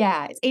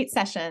 Yeah, it's 8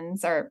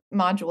 sessions or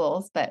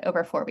modules, but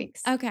over 4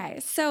 weeks. Okay.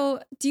 So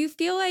do you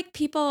feel like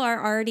people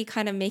are already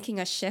kind of making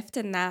a shift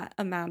in that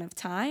amount of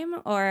time?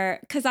 Or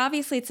because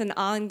obviously it's an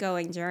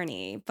ongoing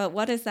journey, but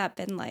what has that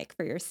been like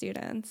for your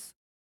students?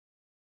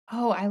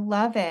 Oh, I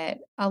love it.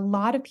 A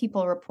lot of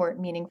people report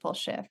meaningful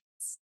shifts.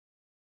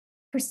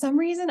 For some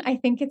reason, I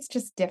think it's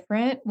just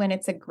different when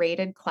it's a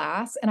graded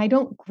class, and I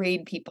don't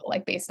grade people,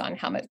 like, based on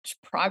how much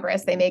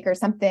progress they make or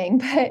something,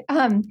 but,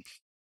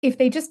 if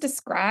they just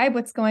describe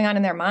what's going on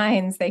in their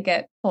minds, they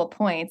get full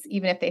points,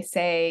 even if they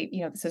say,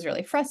 "This was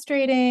really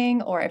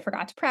frustrating," or "I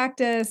forgot to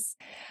practice."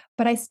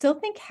 But I still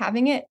think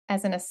having it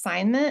as an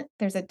assignment,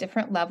 there's a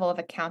different level of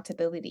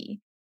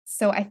accountability.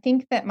 So I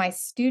think that my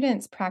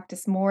students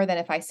practice more than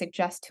if I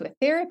suggest to a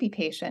therapy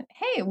patient,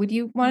 "Hey, would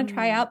you wanna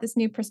try Mm, out this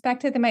new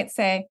perspective?" They might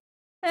say,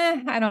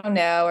 I don't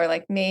know, or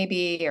like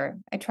maybe, or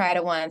I tried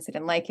it once, I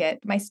didn't like it.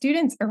 My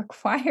students are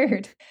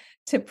required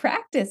to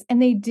practice,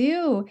 and they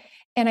do.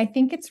 And I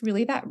think it's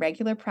really that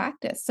regular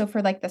practice. So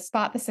for like the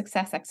spot the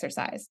success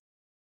exercise,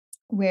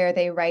 where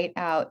they write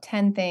out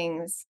 10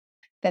 things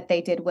that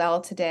they did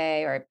well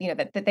today, or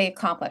that they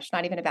accomplished,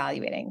 not even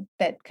evaluating,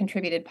 that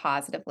contributed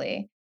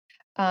positively.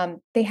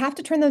 They have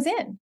to turn those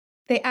in.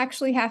 They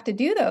actually have to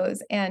do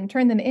those and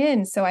turn them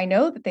in. So I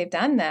know that they've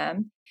done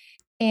them.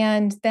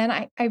 And then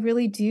I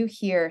really do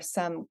hear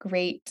some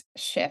great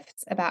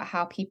shifts about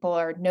how people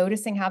are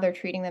noticing how they're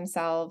treating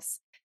themselves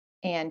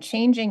and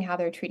changing how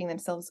they're treating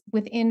themselves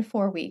within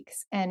 4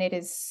 weeks. And it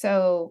is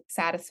so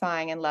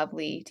satisfying and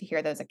lovely to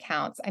hear those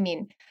accounts. I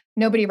mean,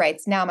 nobody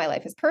writes, now my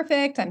life is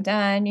perfect. I'm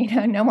done,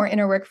 no more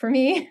inner work for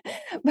me.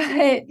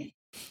 But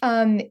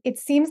it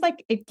seems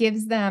like it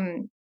gives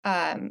them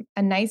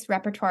a nice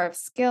repertoire of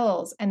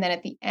skills. And then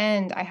at the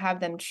end, I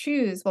have them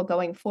choose, well,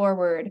 going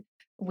forward,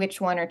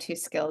 which 1 or 2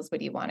 skills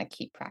would you want to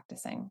keep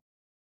practicing?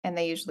 And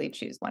they usually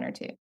choose 1 or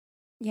 2.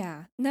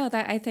 yeah. No,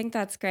 that I think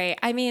that's great.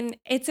 I mean,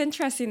 it's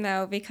interesting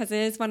though, because it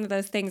is one of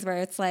those things where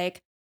it's like,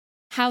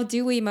 how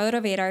do we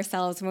motivate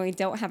ourselves when we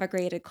don't have a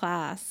graded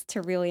class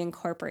to really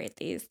incorporate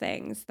these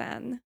things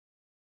then?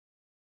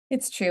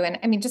 It's true, and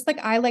I mean, just like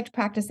I liked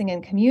practicing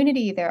in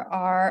community, there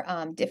are,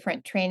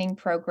 different training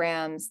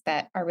programs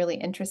that are really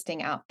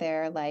interesting out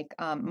there, like,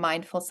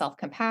 Mindful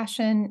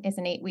Self-Compassion is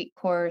an 8-week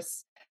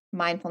course,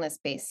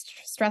 Mindfulness-Based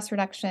Stress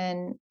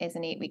Reduction is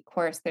an 8-week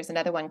course, there's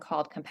another one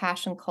called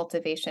Compassion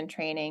Cultivation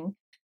Training.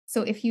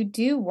 So if you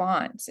do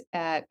want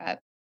a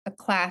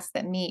class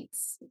that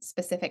meets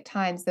specific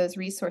times, those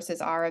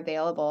resources are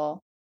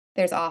available.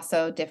 There's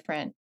also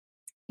different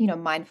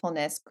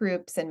mindfulness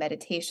groups and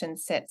meditation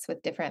sits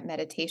with different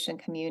meditation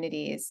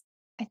communities.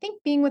 I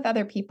think being with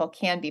other people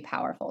can be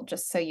powerful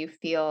just so you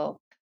feel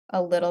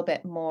a little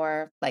bit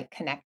more like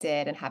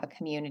connected and have a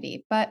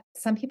community. But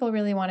some people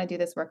really want to do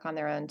this work on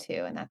their own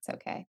too, and that's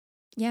okay.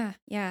 Yeah,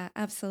 yeah,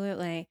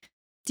 absolutely.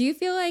 Do you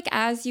feel like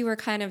as you were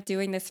kind of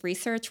doing this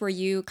research, were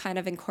you kind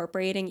of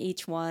incorporating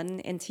each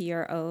one into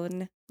your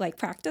own like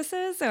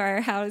practices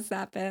or how has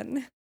that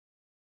been?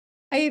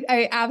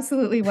 I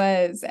absolutely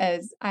was,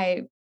 as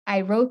I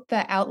wrote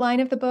the outline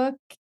of the book,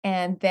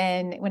 and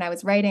then when I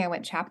was writing, I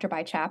went chapter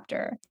by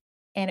chapter,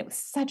 and it was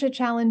such a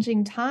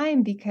challenging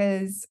time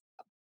because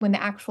when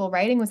the actual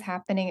writing was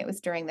happening, it was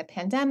during the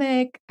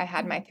pandemic. I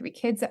had Mm. my 3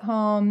 kids at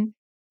home.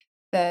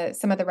 The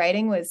Some of the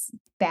writing was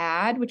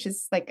bad, which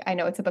is like, I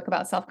know it's a book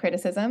about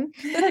self-criticism.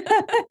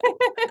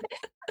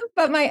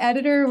 But my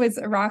editor was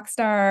a rock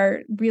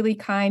star, really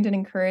kind and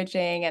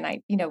encouraging, and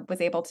I was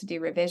able to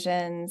do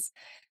revisions.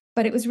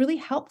 But it was really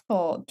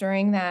helpful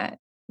during that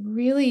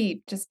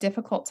really just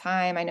difficult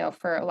time. I know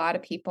for a lot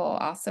of people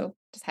also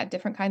just had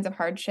different kinds of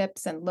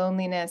hardships and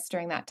loneliness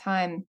during that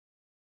time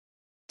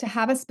to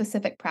have a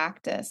specific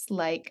practice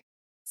like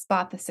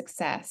spot the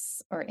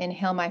success or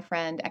inhale my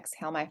friend,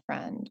 exhale my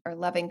friend, or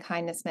loving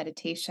kindness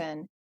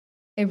meditation.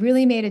 It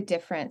really made a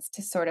difference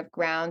to sort of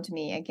ground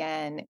me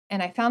again.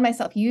 And I found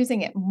myself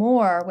using it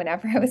more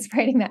whenever I was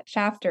writing that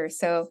chapter.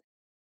 So,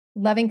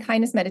 loving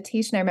kindness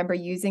meditation, I remember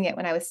using it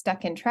when I was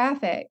stuck in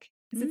traffic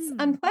because it's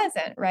Mm.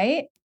 unpleasant,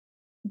 right?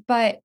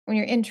 But when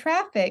you're in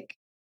traffic,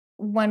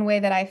 one way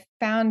that I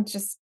found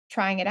just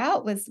trying it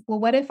out was, well,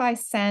 what if I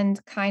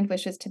send kind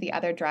wishes to the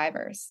other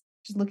drivers?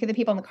 Just look at the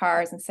people in the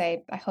cars and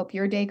say, I hope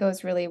your day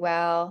goes really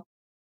well.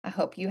 I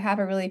hope you have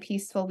a really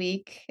peaceful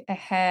week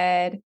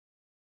ahead.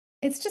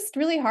 It's just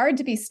really hard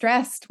to be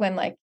stressed when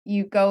like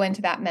you go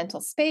into that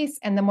mental space,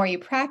 and the more you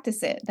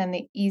practice it, then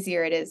the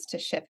easier it is to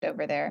shift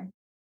over there.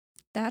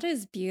 That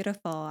is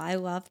beautiful. I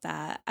love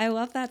that. I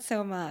love that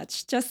so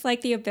much. Just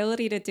like the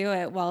ability to do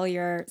it while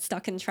you're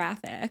stuck in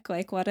traffic.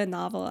 Like, what a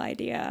novel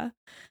idea.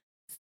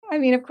 I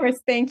mean, of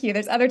course, thank you.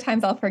 There's other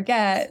times I'll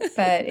forget,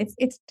 but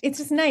it's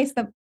just nice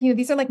that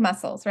these are like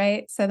muscles,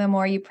 right? So the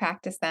more you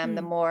practice them,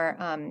 the Mm.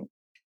 more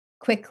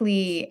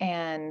quickly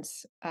and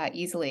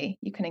easily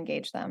you can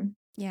engage them.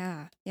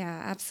 Yeah,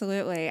 yeah,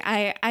 absolutely.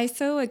 I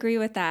so agree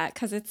with that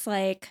because it's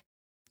like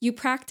you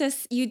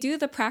do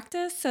the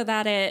practice so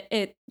that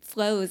it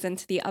flows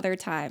into the other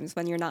times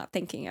when you're not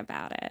thinking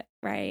about it,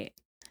 right?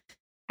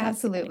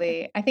 That's really good.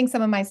 Absolutely. I think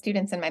some of my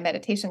students in my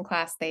meditation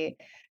class, they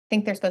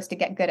think they're supposed to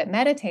get good at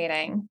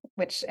meditating,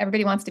 which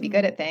everybody wants to be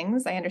good Mm. at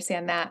things. I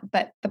understand that.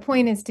 But the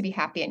point is to be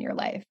happy in your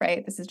life,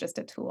 right? This is just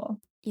a tool.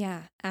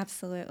 Yeah,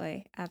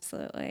 absolutely.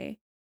 Absolutely.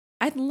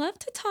 I'd love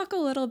to talk a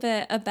little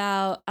bit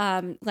about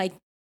like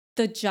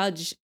the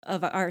judge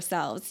of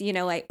ourselves,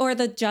 like or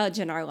the judge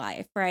in our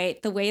life,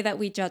 right? The way that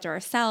we judge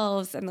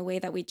ourselves and the way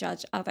that we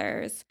judge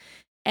others.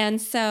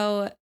 And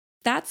so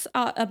that's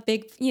a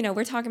big,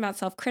 we're talking about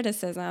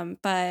self-criticism,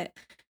 but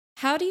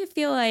how do you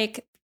feel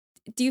like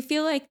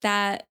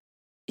that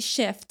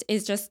shift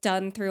is just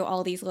done through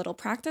all these little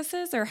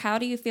practices, or how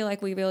do you feel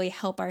like we really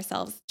help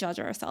ourselves judge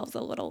ourselves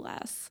a little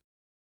less?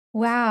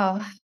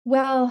 Wow.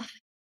 Well,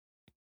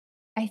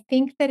 I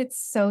think that it's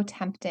so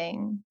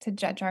tempting to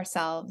judge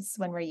ourselves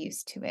when we're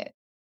used to it.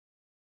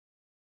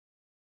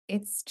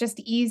 It's just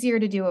easier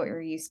to do what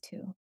we're used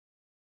to.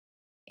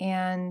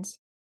 And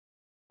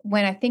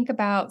when I think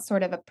about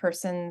sort of a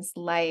person's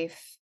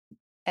life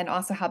and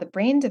also how the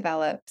brain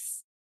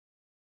develops,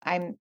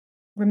 I'm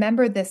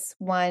remember this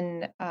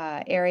one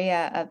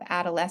area of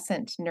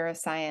adolescent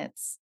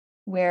neuroscience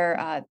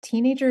where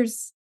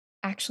teenagers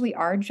actually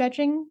are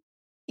judging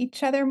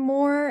each other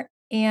more,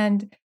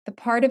 and the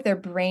part of their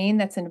brain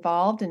that's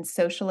involved in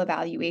social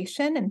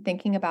evaluation and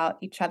thinking about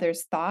each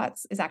other's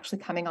thoughts is actually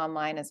coming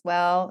online as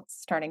well.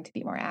 It's starting to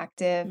be more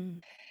active.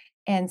 Mm.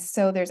 And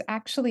so there's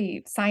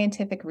actually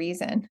scientific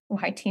reason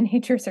why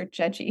teenagers are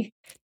judgy.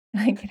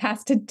 Like it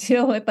has to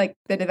deal with like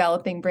the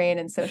developing brain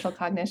and social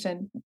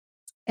cognition.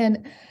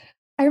 And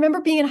I remember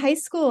being in high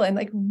school and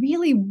like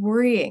really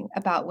worrying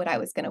about what I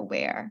was going to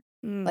wear.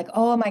 Mm. Like,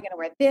 oh, am I going to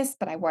wear this?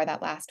 But I wore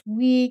that last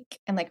week.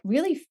 And like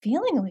really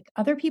feeling like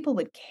other people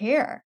would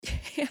care.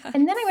 Yeah.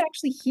 And then I would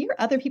actually hear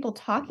other people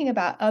talking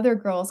about other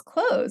girls'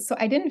 clothes. So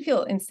I didn't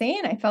feel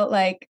insane. I felt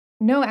like,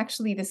 no,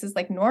 actually, this is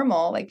like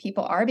normal. Like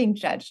people are being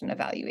judged and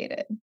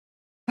evaluated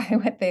by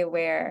what they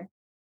wear.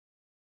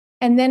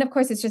 And then, of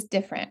course, it's just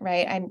different,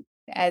 right? I'm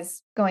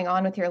as going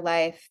on with your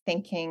life,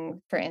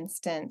 thinking, for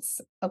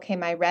instance, okay,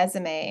 my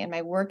resume and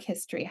my work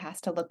history has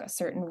to look a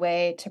certain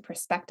way to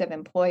prospective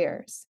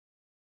employers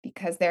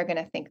because they're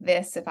going to think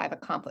this if I've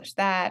accomplished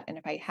that. And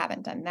if I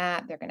haven't done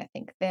that, they're going to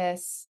think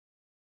this.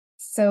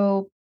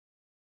 So,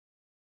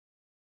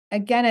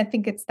 again, I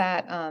think it's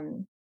that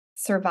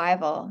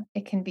survival.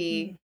 It can Mm.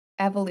 be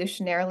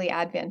evolutionarily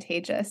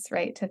advantageous,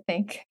 right? To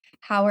think,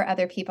 how are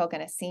other people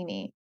going to see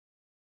me?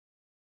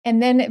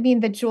 And then, I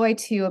mean, the joy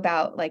too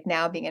about, like,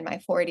 now being in my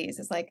 40s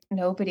is, like,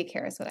 nobody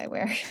cares what I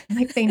wear.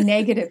 Like, they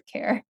negative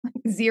care,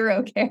 like,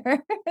 0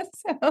 care.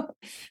 So,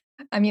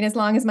 I mean, as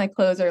long as my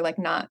clothes are, like,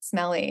 not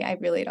smelly, I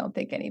really don't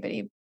think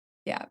anybody.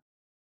 Yeah.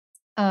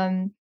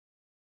 Um,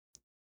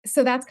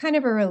 so that's kind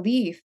of a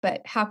relief, but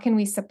how can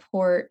we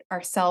support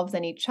ourselves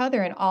and each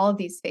other in all of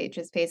these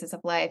phases of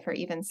life, or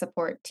even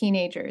support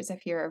teenagers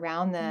if you're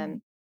around Mm.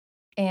 them?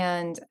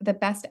 And the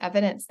best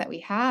evidence that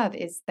we have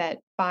is that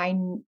by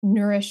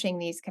nourishing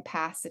these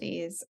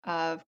capacities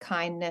of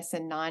kindness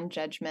and non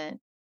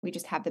judgment, we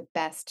just have the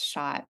best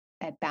shot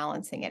at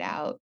balancing it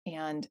out.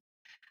 And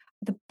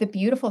the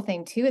beautiful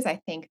thing too is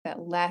I think that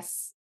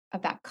less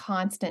of that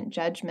constant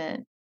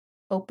judgment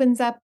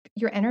opens up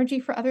your energy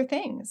for other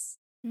things.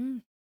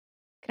 Mm.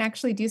 Can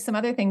actually do some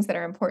other things that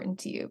are important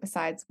to you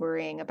besides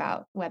worrying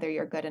about whether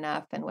you're good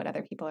enough and what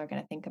other people are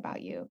going to think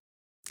about you.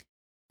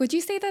 Would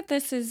you say that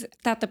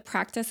that the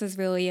practice is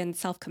really in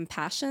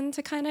self-compassion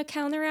to kind of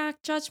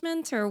counteract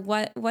judgment, or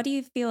what do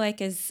you feel like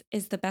is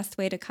the best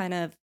way to kind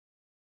of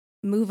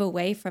move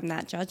away from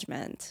that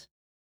judgment?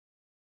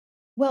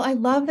 Well, I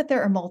love that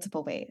there are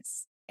multiple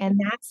ways. And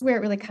that's where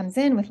it really comes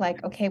in with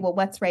like, okay, well,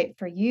 what's right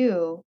for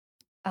you?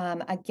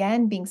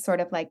 Again, being sort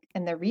of like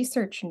in the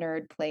research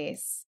nerd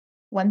place,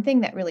 one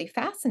thing that really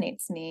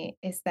fascinates me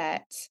is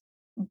that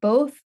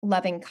both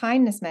loving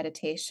kindness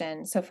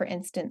meditation, so for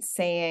instance,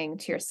 saying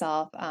to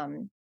yourself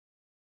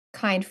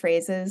kind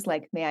phrases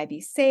like, may I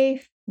be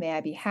safe, may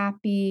I be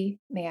happy,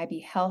 may I be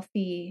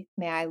healthy,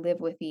 may I live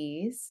with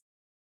ease.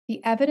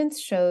 The evidence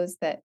shows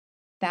that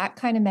that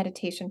kind of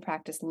meditation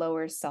practice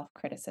lowers self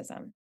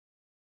criticism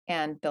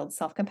and builds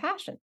self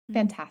compassion. Mm.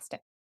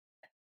 Fantastic.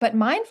 But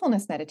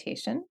mindfulness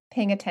meditation,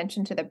 paying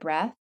attention to the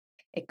breath,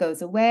 it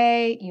goes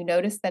away. You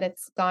notice that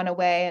it's gone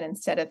away. And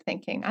instead of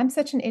thinking, I'm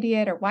such an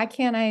idiot, or why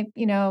can't I,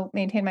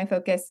 maintain my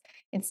focus?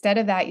 Instead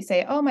of that, you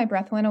say, oh, my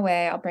breath went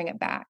away. I'll bring it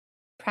back.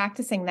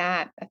 Practicing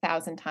that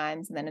 1,000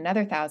 times and then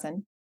another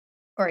 1,000,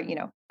 or,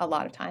 a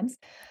lot of times,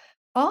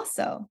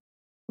 also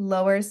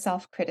lowers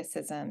self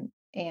criticism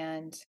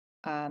and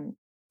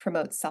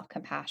promotes self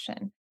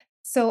compassion.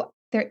 So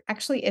there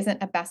actually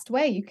isn't a best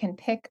way. You can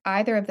pick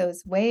either of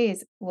those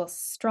ways, will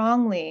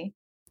strongly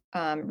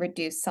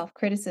reduce self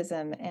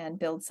criticism and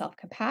build self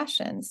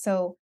compassion.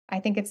 So I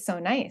think it's so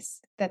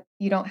nice that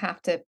you don't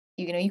have to,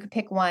 you could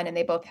pick one and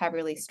they both have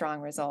really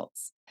strong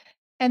results.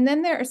 And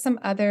then there are some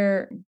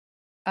other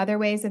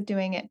ways of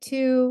doing it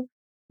too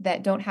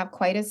that don't have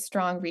quite as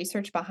strong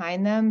research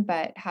behind them,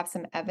 but have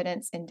some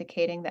evidence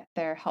indicating that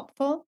they're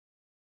helpful.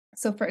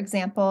 So, for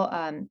example,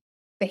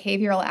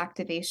 behavioral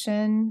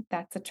activation,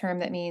 that's a term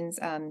that means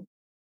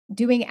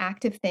doing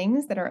active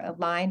things that are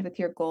aligned with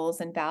your goals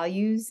and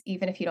values,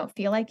 even if you don't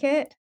feel like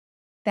it.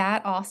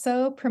 That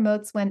also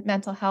promotes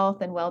mental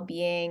health and well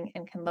being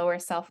and can lower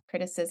self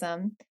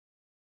criticism.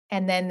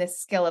 And then this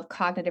skill of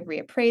cognitive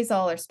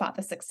reappraisal or spot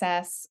the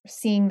success,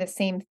 seeing the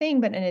same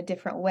thing but in a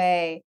different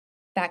way,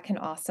 that can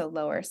also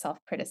lower self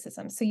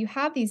criticism. So you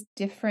have these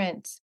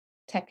different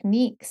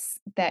techniques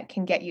that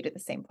can get you to the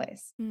same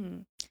place.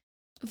 Mm.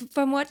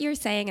 From what you're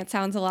saying, it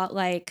sounds a lot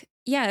like,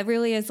 yeah, it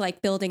really is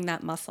like building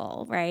that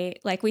muscle, right?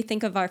 Like we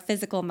think of our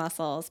physical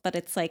muscles, but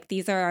it's like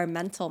these are our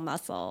mental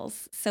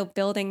muscles. So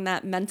building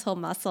that mental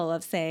muscle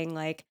of saying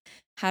like,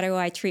 how do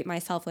I treat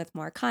myself with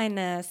more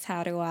kindness?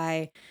 How do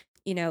I,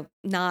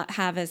 not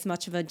have as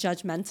much of a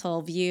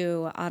judgmental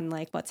view on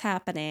like what's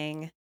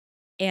happening?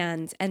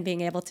 And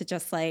being able to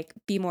just like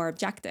be more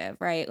objective,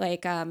 right?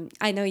 Like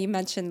I know you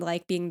mentioned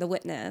like being the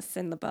witness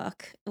in the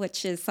book,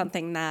 which is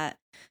something that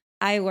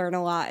I learn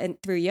a lot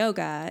through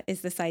yoga,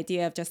 is this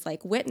idea of just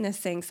like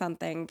witnessing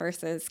something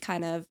versus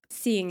kind of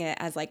seeing it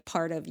as like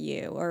part of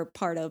you or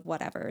part of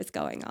whatever is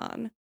going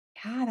on.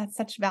 Yeah, that's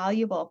such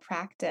valuable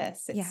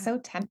practice. It's Yeah. so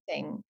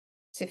tempting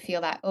to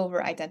feel that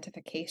over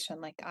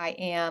identification, like I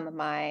am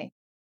my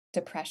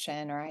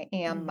depression or I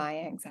am Mm. my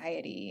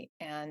anxiety.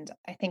 And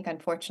I think,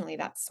 unfortunately,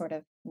 that's sort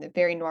of the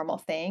very normal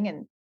thing.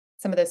 And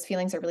some of those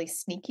feelings are really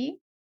sneaky.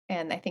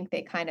 And I think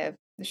they kind of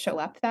show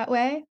up that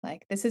way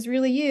like, this is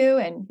really you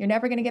and you're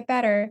never going to get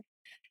better.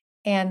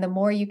 And the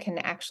more you can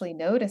actually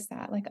notice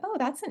that, like, oh,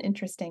 that's an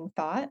interesting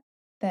thought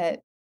that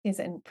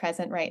isn't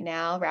present right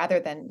now, rather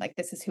than like,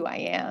 this is who I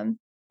am,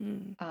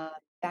 Mm. uh,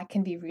 that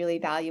can be really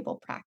valuable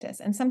practice.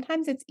 And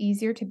sometimes it's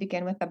easier to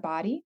begin with the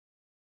body.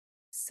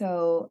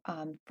 So,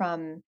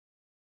 from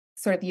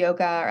sort of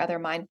yoga or other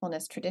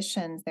mindfulness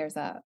traditions, there's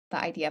the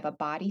idea of a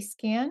body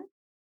scan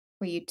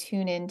where you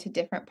tune into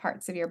different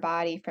parts of your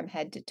body from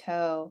head to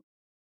toe.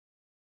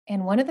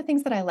 And one of the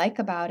things that I like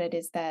about it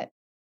is that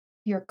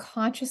you're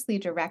consciously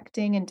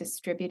directing and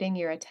distributing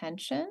your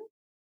attention.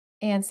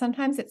 And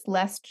sometimes it's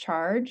less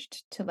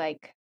charged to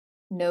like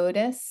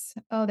notice,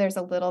 oh, there's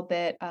a little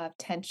bit of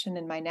tension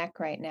in my neck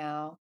right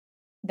now,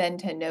 than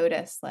to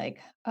notice, like,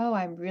 oh,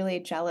 I'm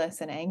really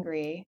jealous and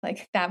angry.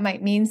 Like that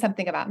might mean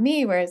something about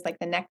me. Whereas like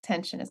the neck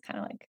tension is kind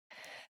of like,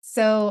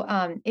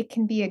 so it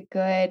can be a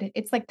good,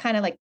 it's like kind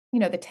of like,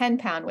 the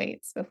 10-pound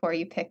weights before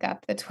you pick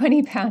up the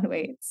 20-pound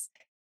weights,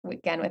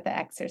 again, with the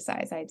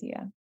exercise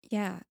idea.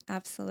 Yeah,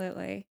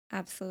 absolutely.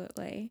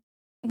 Absolutely.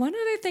 One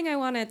other thing I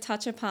want to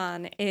touch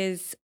upon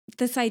is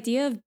this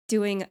idea of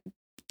doing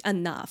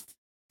enough.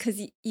 Because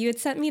you had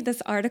sent me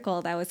this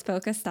article that was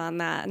focused on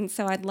that. And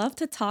so I'd love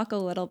to talk a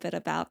little bit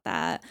about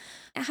that.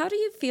 How do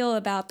you feel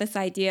about this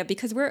idea?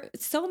 Because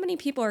so many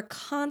people are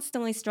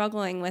constantly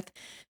struggling with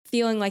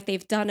feeling like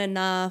they've done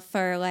enough,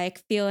 or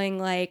like feeling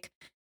like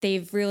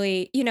they've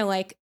really,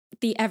 like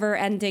the ever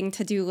ending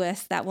to-do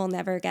list that will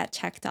never get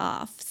checked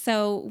off.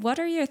 So what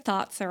are your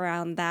thoughts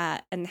around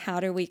that? And how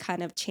do we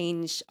kind of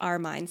change our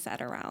mindset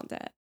around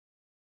it?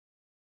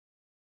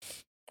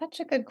 Such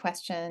a good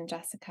question,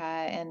 Jessica.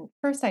 And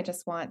first, I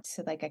just want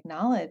to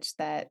acknowledge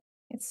that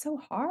it's so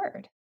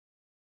hard.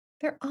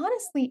 There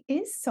honestly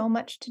is so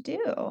much to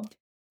do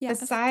Yes.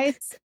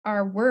 besides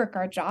our work,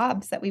 our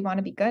jobs that we want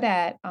to be good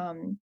at.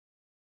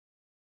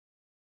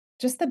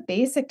 Just the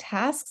basic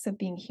tasks of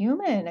being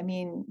human. I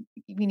mean,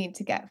 we need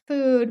to get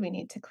food, we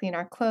need to clean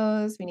our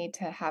clothes, we need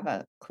to have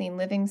a clean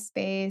living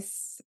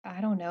space. I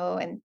don't know,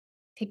 and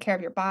take care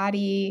of your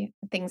body.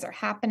 Things are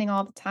happening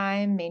all the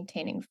time,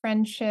 maintaining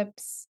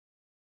friendships.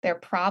 There are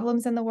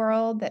problems in the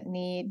world that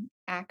need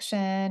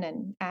action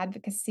and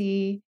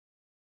advocacy.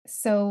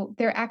 So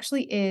there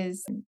actually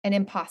is an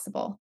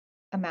impossible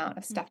amount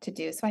of Mm, stuff to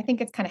do. So I think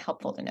it's kind of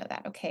helpful to know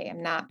that, okay,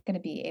 I'm not going to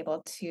be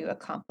able to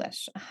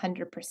accomplish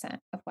 100%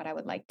 of what I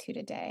would like to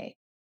today.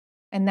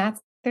 And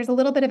there's a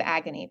little bit of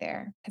agony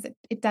there because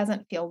it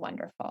doesn't feel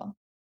wonderful.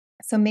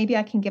 So maybe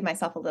I can give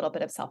myself a little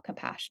bit of self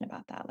compassion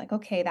about that. Like,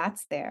 okay,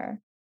 that's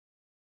there.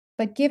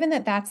 But given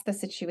that that's the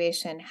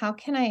situation, how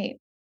can I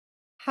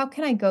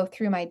go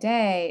through my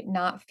day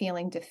not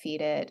feeling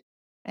defeated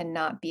and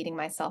not beating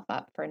myself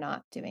up for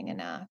not doing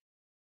enough?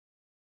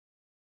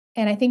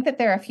 And I think that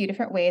there are a few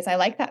different ways. I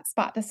like that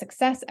spot the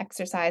success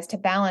exercise to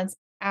balance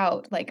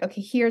out, like,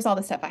 okay, here's all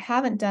the stuff I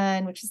haven't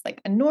done, which is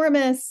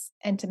enormous,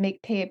 and to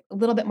pay a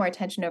little bit more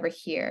attention over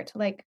here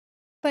to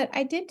but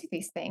I did do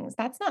these things.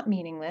 That's not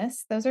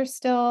meaningless. Those are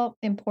still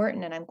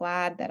important. And I'm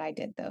glad that I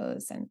did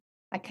those. And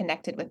I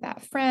connected with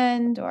that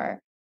friend,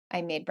 or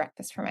I made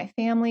breakfast for my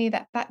family.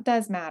 That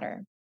does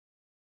matter.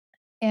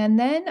 And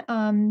then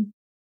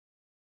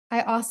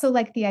I also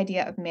like the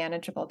idea of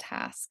manageable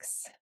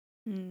tasks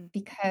mm,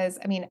 because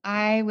I mean,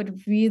 I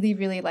would really,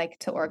 really like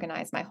to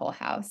organize my whole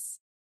house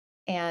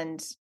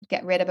and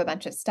get rid of a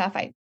bunch of stuff.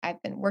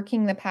 I've been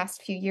working the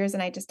past few years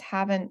and I just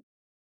haven't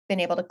been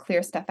able to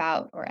clear stuff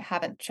out, or I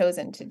haven't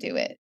chosen to do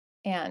it.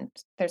 And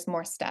there's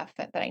more stuff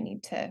that I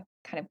need to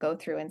kind of go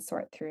through and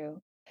sort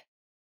through.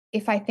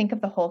 If I think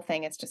of the whole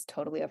thing, it's just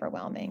totally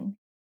overwhelming.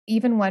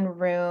 Even one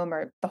room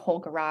or the whole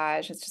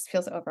garage, it just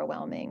feels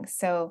overwhelming.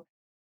 So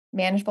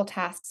manageable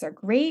tasks are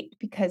great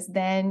because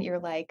then you're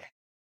like,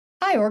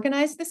 I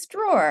organized this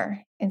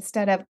drawer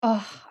instead of,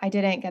 oh, I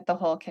didn't get the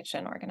whole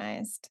kitchen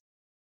organized.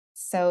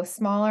 So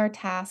smaller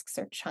tasks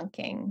or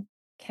chunking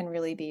can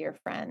really be your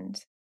friend.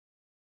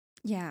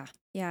 yeah.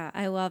 Yeah.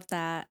 I love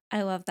that.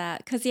 I love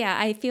that. Cause yeah,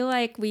 I feel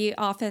like we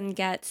often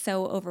get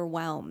so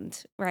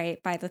overwhelmed,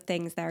 right, by the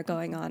things that are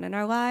going on in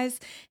our lives.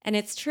 And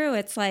it's true.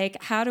 It's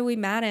like, how do we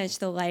manage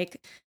the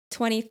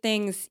 20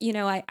 things?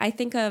 I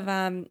think of,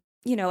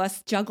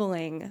 us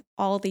juggling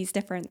all these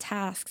different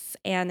tasks,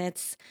 and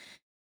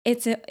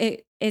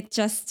it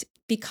just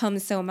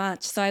becomes so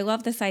much. So I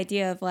love this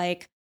idea of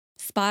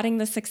spotting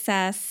the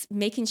success,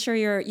 making sure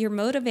you're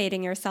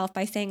motivating yourself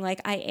by saying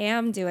I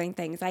am doing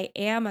things, I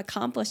am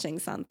accomplishing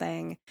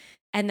something,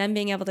 and then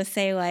being able to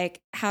say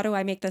how do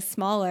I make this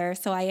smaller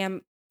so I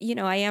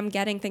am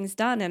getting things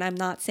done, and I'm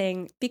not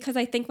saying, because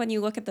I think when you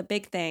look at the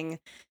big thing,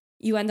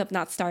 you end up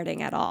not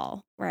starting at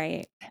all,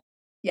 right?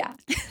 Yeah.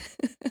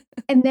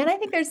 And then I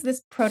think there's the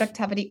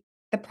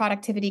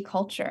productivity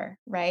culture,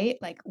 right?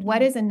 Like,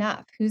 what Mm, is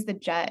enough? Who's the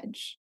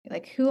judge?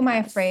 Like, who am I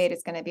yes. afraid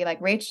is going to be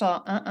like,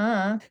 Rachel,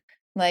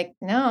 like,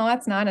 no,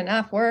 that's not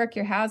enough work.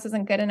 Your house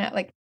isn't good enough.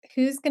 Like,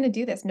 who's going to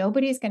do this?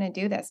 Nobody's going to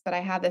do this. But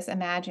I have this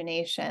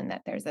imagination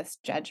that there's this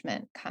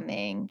judgment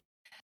coming.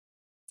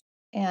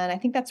 And I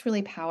think that's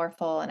really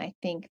powerful. And I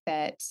think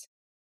that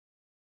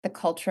the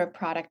culture of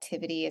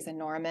productivity is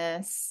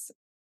enormous.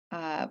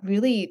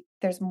 Really,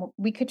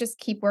 we could just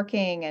keep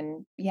working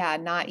and, yeah,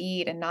 not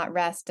eat and not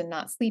rest and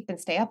not sleep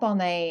and stay up all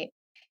night,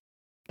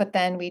 but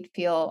then we'd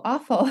feel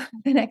awful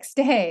the next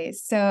day.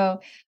 So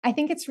I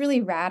think it's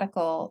really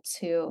radical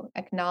to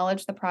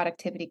acknowledge the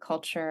productivity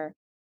culture.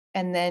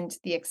 And then to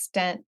the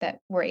extent that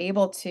we're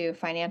able to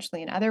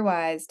financially and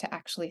otherwise, to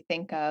actually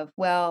think of,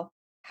 well,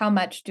 how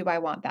much do I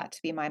want that to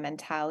be my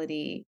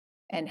mentality?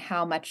 And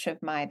how much of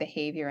my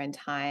behavior and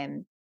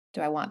time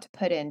do I want to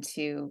put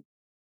into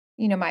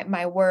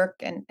my work?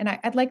 And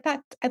I'd like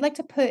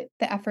to put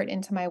the effort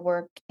into my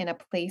work in a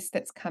place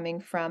that's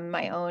coming from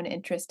my own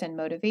interest and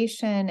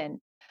motivation and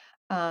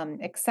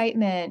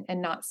excitement,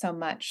 and not so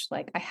much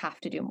like I have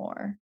to do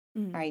more,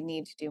 or Mm. I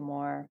need to do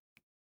more.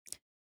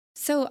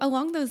 So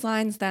along those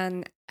lines,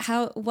 then,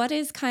 what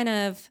is kind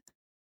of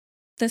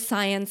the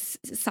science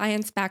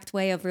backed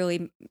way of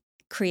really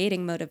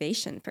creating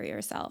motivation for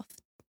yourself?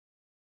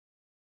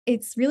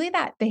 It's really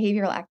that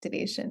behavioral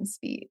activation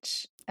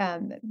speech.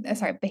 Mm,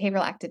 Sorry,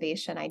 behavioral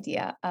activation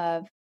idea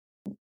of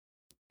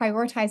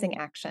prioritizing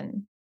action.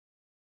 mm,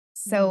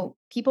 So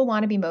people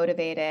want to be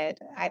motivated.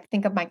 I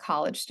think of my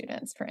college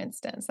students, for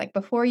instance. Like,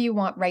 before you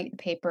write the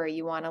paper,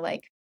 you want to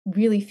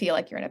really feel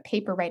like you're in a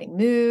paper writing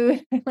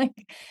mood,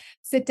 like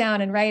sit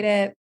down and write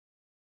it.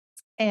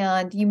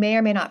 And you may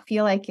or may not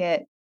feel like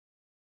it,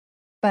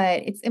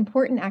 but it's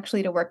important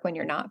actually to work when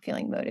you're not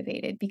feeling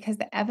motivated, because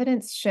the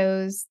evidence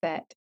shows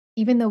that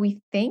even though we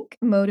think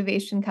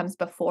motivation comes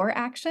before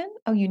action,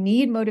 oh, you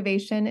need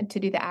motivation to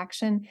do the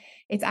action,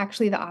 it's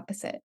actually the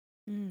opposite.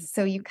 mm.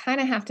 So you kind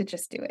of have to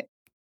just do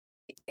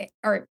it.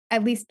 or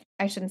at least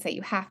I shouldn't say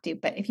you have to,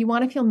 but if you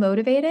want to feel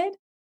motivated,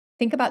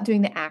 think about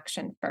doing the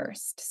action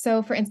first.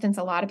 So, for instance,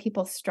 a lot of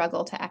people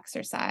struggle to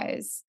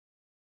exercise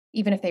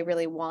even if they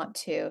really want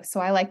to. So,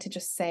 I like to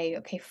just say,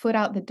 okay, foot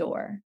out the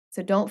door.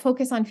 So, don't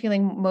focus on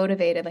feeling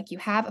motivated. Like you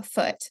have a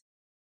foot,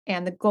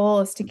 and the goal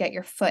is to get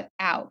your foot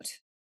out,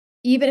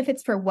 even if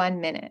it's for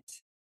 1 minute.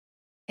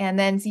 And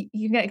then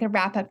you're going to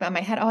wrap up on my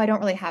head, oh, I don't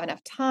really have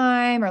enough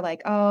time, or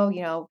like, oh,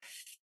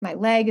 my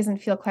leg doesn't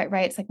feel quite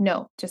right. It's like,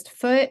 no, just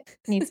foot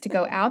needs to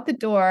go out the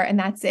door and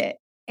that's it.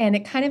 And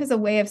it kind of is a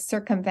way of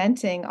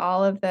circumventing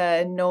all of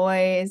the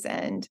noise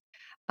and,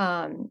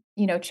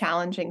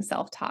 challenging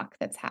self-talk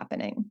that's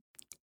happening.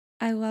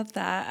 I love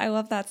that. I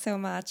love that so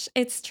much.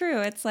 It's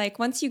true. It's like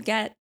once you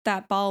get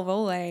that ball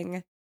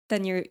rolling,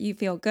 then you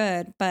feel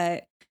good,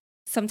 but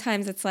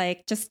sometimes it's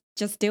like just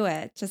do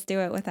it. Just do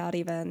it without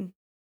even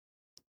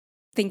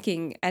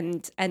thinking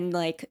and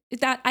like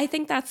that. I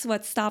think that's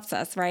what stops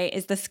us, right?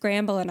 Is the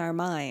scramble in our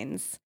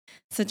minds.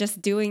 So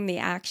just doing the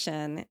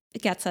action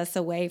gets us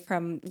away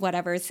from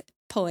whatever's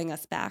pulling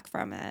us back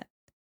from it.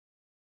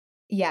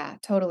 Yeah,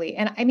 totally.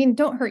 And I mean,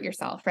 don't hurt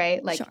yourself,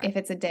 right? Like Sure. if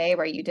it's a day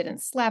where you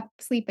didn't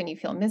sleep and you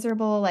feel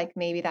miserable, like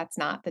maybe that's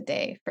not the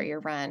day for your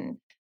run.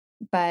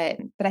 But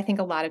I think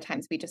a lot of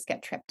times we just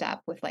get tripped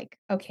up with like,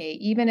 okay,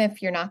 even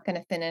if you're not going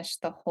to finish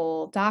the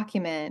whole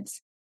document,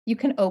 you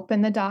can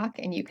open the doc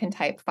and you can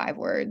type 5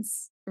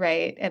 words,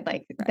 right? And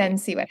like then Right.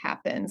 see what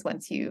happens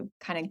once you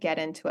kind of get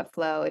into a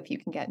flow, if you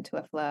can get into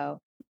a flow.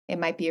 It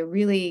might be a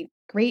really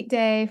great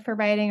day for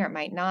writing, or it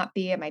might not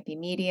be. It might be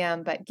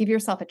medium, but give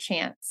yourself a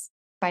chance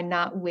by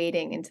not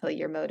waiting until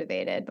you're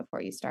motivated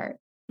before you start.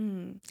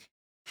 Mm.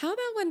 How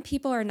about when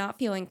people are not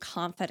feeling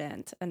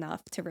confident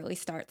enough to really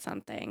start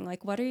something?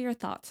 Like, what are your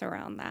thoughts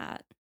around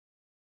that?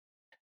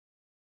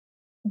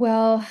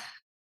 Well,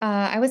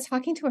 I was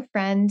talking to a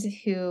friend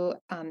who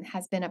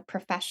has been a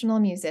professional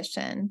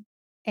musician,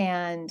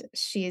 and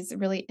she's a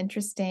really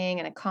interesting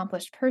and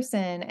accomplished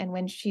person. And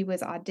when she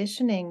was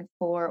auditioning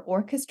for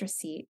orchestra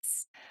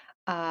seats,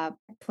 uh,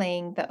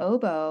 playing the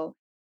oboe,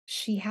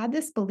 she had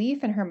this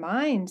belief in her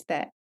mind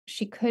that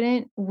she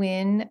couldn't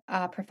win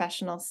a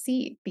professional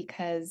seat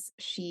because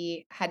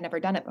she had never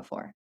done it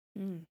before.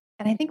 Mm.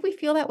 And I think we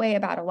feel that way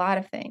about a lot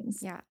of things.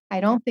 Yeah.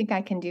 I don't think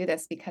I can do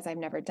this because I've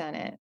never done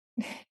it.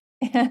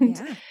 And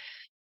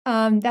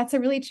Yeah. that's a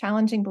really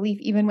challenging belief,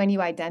 even when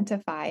you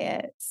identify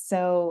it.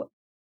 So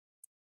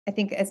I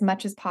think as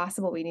much as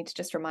possible, we need to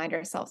just remind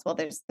ourselves, well,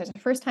 there's a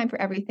first time for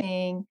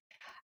everything.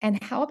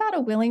 And how about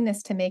a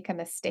willingness to make a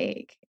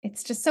mistake?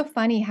 It's just so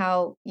funny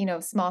how,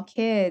 small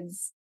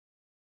kids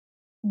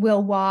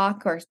will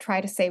walk or try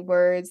to say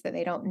words that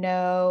they don't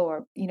know,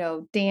 or,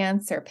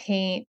 dance or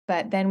paint,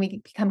 but then we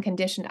become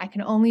conditioned. I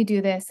can only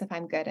do this if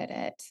I'm good at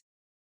it.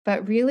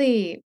 But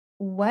really,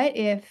 what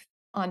if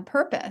on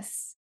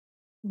purpose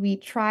we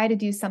try to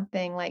do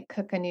something like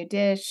cook a new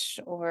dish,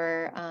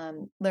 or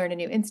learn a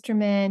new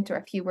instrument, or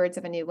a few words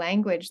of a new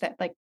language that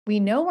like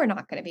we know we're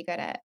not going to be good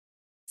at?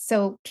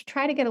 So to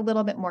try to get a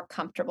little bit more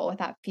comfortable with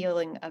that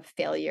feeling of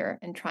failure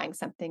and trying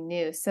something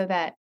new, so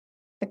that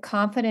the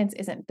confidence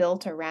isn't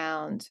built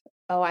around,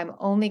 oh, I'm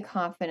only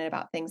confident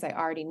about things I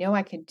already know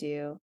I could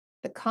do.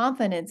 The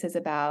confidence is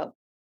about,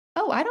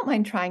 oh, I don't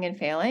mind trying and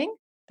failing.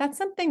 That's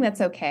something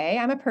that's Mhm. okay.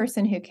 I'm a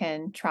person who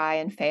can try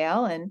and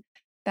fail, and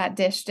that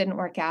dish didn't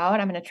work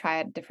out. I'm going to try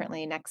it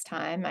differently next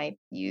time. I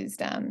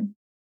used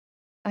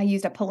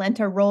a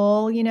polenta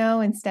roll,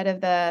 instead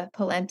of the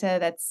polenta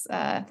that's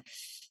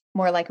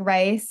more like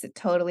rice. It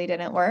totally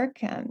didn't work.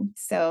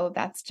 So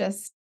that's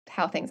just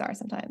how things are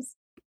sometimes.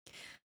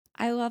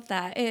 I love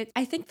that.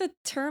 I think the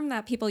term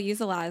that people use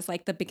a lot is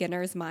like the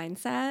beginner's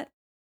mindset,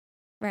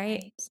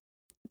 right? Right.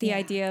 The Yeah.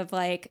 idea of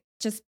like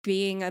just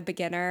being a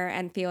beginner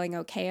and feeling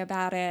okay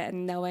about it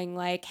and knowing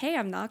like, hey,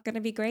 I'm not going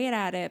to be great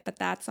at it, but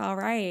that's all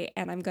right.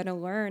 And I'm going to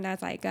learn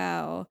as I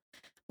go,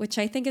 which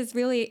I think is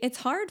really, it's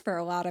hard for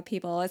a lot of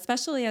people,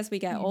 especially as we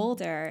get Yeah.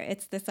 older.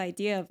 It's this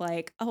idea of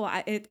like, oh,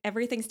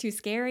 everything's too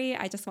scary.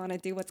 I just want to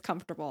do what's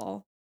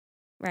comfortable.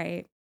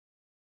 Right.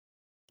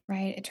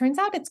 Right. It turns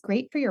out it's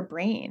great for your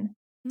brain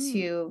Hmm.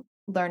 to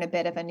learn a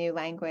bit of a new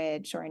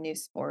language or a new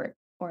sport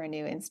or a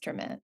new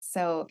instrument.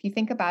 So if you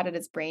think about it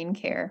as brain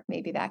care,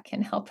 maybe that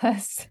can help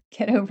us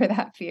get over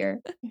that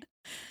fear.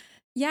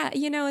 Yeah,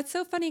 it's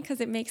so funny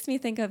because it makes me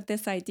think of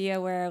this idea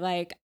where,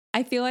 like,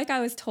 I feel like I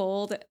was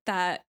told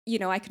that,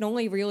 I can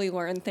only really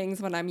learn things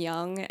when I'm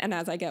young. And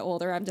as I get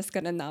older, I'm just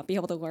going to not be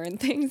able to learn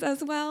things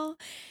as well.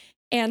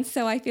 And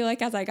so I feel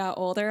like as I got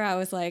older, I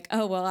was like,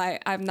 oh, well,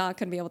 I'm not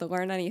going to be able to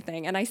learn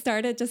anything. And I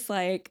started just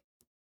like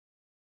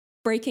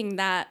breaking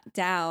that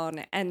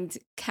down and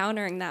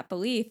countering that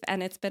belief.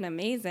 And it's been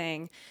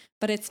amazing.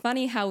 But it's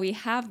funny how we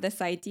have this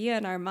idea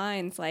in our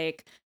minds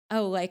like,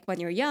 oh, like when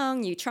you're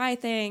young, you try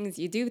things,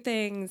 you do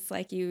things,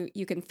 like you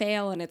can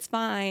fail and it's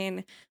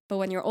fine. But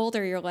when you're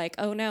older, you're like,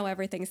 oh no,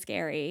 everything's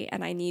scary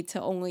and I need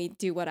to only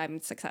do what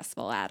I'm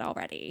successful at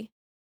already.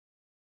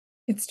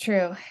 It's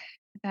true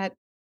that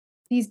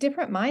these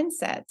different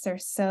mindsets are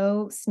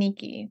so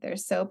sneaky. They're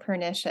so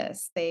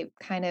pernicious. They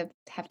kind of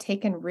have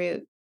taken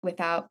root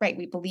without, right,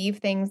 we believe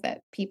things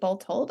that people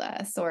told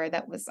us or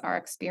that was our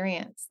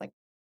experience. Like,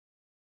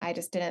 I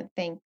just didn't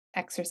think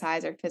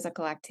exercise or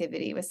physical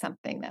activity was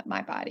something that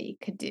my body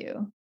could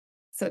do.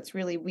 So it's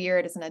really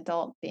weird as an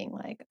adult being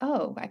like,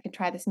 oh, I could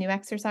try this new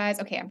exercise.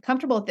 Okay, I'm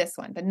comfortable with this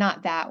one, but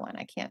not that one.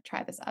 I can't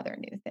try this other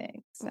new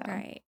thing. So,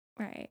 Right,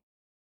 right.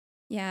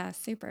 Yeah,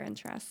 super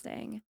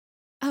interesting.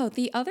 Oh,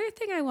 the other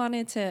thing I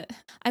wanted to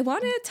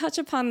touch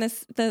upon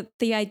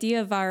the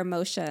idea of our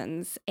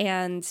emotions,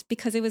 and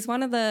because it was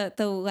one of the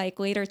like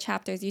later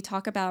chapters you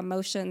talk about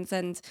emotions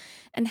and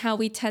how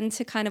we tend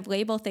to kind of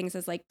label things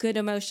as like good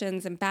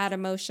emotions and bad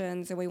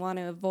emotions, and we want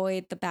to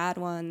avoid the bad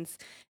ones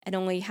and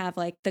only have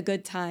like the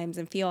good times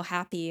and feel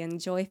happy and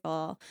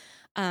joyful.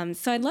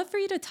 So I'd love for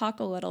you to talk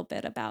a little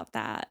bit about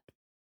that.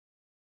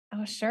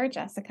 oh, sure,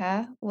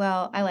 Jessica.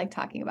 Well, I like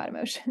talking about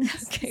emotions.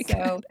 Okay,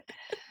 So,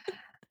 good.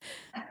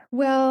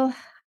 well,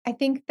 I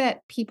think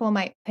that people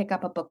might pick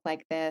up a book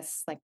like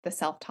this, like the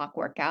self talk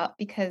workout,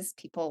 because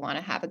people want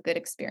to have a good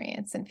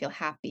experience and feel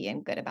happy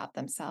and good about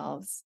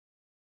themselves.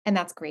 And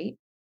that's great.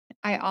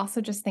 I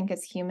also just think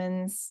as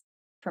humans,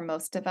 for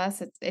most of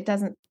us, it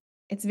doesn't,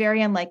 it's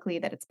very unlikely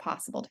that it's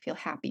possible to feel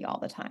happy all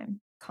the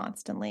time,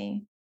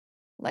 constantly.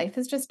 Life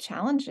is just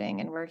challenging,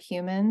 and we're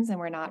humans and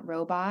we're not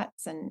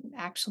robots. And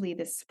actually,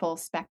 this full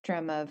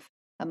spectrum of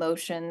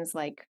emotions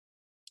like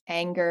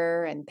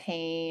anger and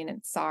pain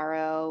and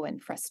sorrow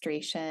and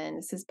frustration,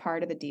 this is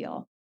part of the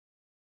deal.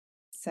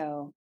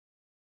 So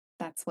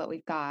that's what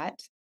we've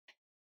got.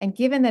 And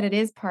given that it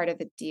is part of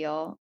the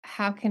deal,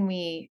 how can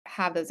we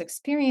have those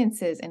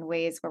experiences in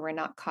ways where we're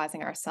not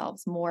causing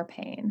ourselves more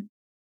pain?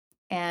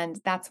 And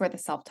that's where the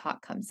self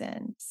talk comes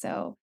in.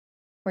 So,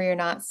 where you're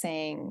not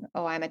saying,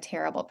 oh, I'm a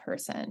terrible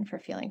person for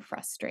feeling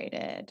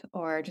frustrated,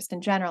 or just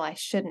in general, I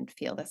shouldn't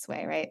feel this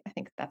way, right? I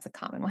think that's a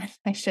common one.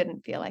 I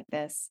shouldn't feel like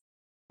this.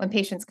 When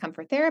patients come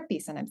for therapy,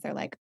 sometimes they're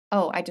like,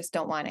 oh, I just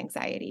don't want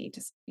anxiety.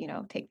 Just,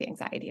 take the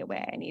anxiety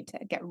away. I need to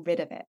get rid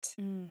of it.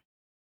 Mm,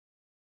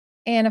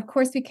 And of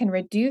course, we can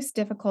reduce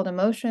difficult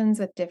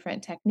emotions with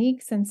different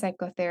techniques in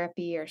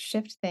psychotherapy or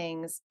shift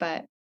things,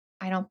 but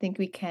I don't think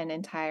we can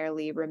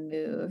entirely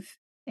remove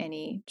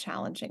any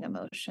challenging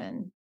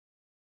emotion.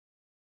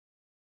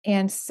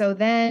 And so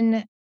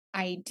then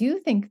I do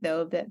think,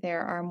 though, that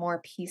there are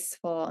more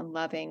peaceful and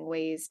loving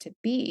ways to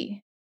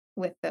be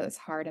with those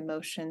hard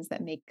emotions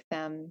that make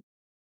them,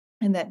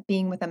 and that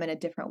being with them in a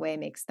different way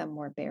makes them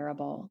more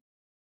bearable.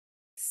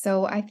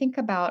 So I think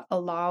about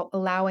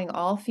allowing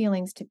all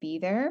feelings to be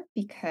there,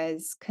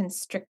 because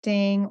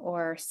constricting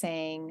or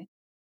saying,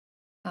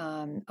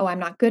 oh, I'm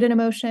not good at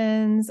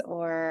emotions,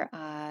 or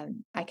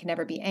I can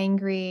never be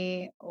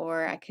angry,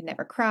 or I can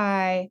never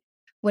cry.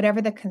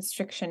 Whatever the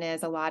constriction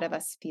is, a lot of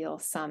us feel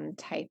some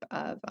type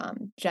of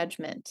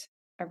judgment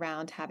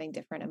around having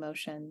different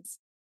emotions.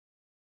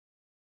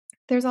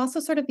 There's also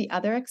sort of the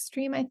other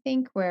extreme, I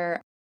think,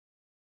 where,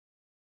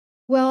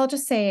 well, I'll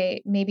just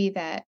say maybe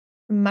that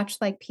much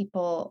like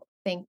people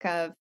think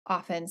of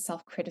often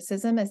self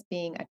criticism as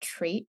being a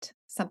trait,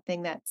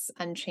 something that's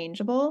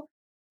unchangeable,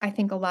 I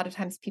think a lot of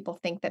times people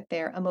think that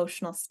their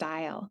emotional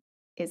style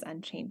is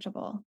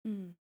unchangeable.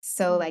 mm,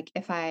 So, like,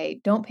 if I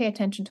don't pay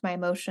attention to my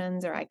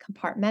emotions, or I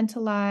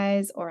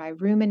compartmentalize, or I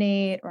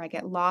ruminate, or I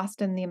get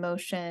lost in the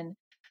emotion,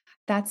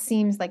 that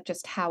seems like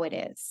just how it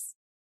is.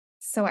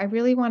 So, I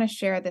really want to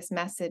share this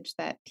message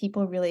that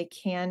people really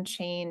can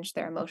change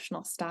their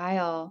emotional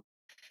style.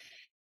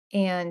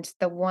 And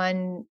the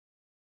one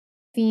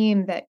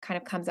theme that kind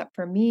of comes up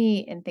for me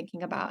in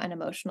thinking about an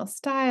emotional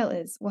style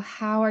is, well,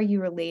 how are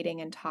you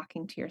relating and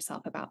talking to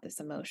yourself about this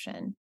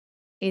emotion?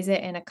 Is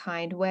it in a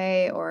kind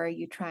way, or are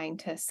you trying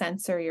to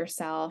censor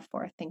yourself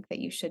or think that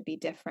you should be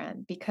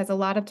different? Because a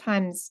lot of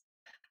times,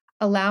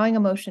 allowing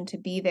emotion to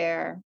be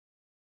there,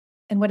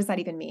 and what does that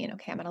even mean?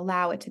 Okay, I'm going to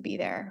allow it to be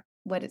there.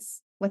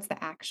 What's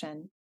the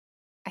action?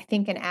 I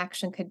think an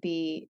action could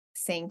be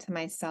saying to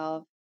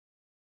myself,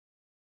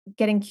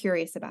 getting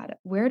curious about it.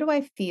 Where do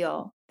I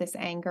feel this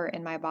anger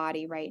in my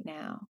body right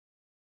now?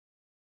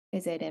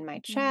 Is it in my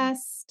mm,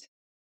 chest?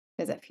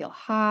 Does it feel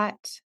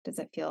hot? Does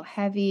it feel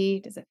heavy?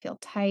 Does it feel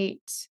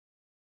tight?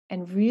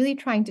 And really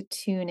trying to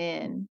tune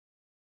in.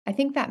 I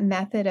think that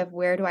method of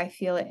where do I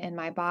feel it in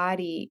my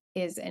body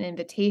is an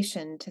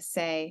invitation to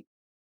say,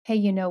 hey,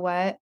 you know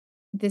what?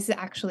 This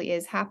actually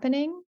is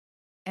happening.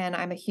 And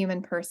I'm a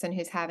human person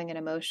who's having an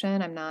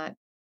emotion. I'm not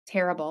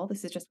terrible.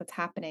 This is just what's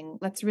happening.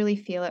 Let's really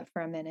feel it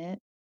for a minute.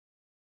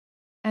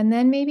 And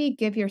then maybe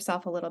give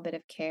yourself a little bit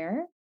of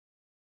care.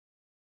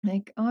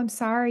 Like, oh, I'm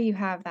sorry you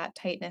have that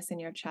tightness in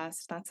your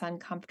chest. That's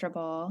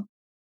uncomfortable.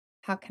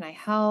 How can I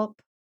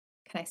help?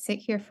 Can I sit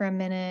here for a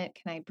minute?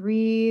 Can I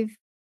breathe?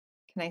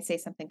 Can I say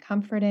something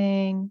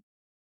comforting?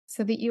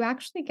 So that you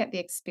actually get the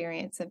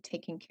experience of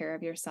taking care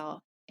of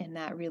yourself in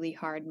that really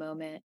hard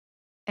moment.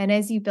 And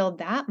as you build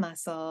that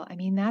muscle, I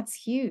mean, that's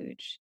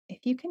huge. If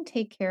you can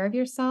take care of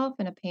yourself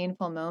in a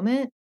painful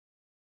moment,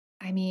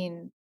 I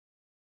mean,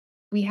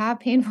 we have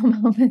painful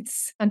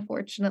moments,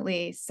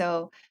 unfortunately.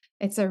 So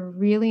it's a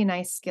really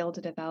nice skill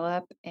to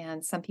develop.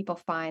 And some people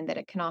find that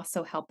it can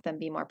also help them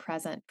be more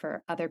present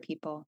for other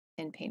people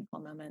in painful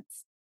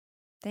moments.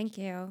 Thank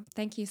you.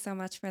 Thank you so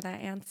much for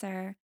that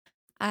answer.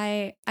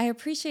 I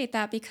appreciate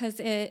that because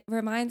it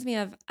reminds me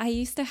of I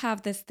used to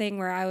have this thing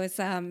where I was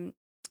and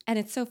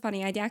it's so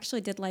funny. I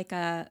actually did like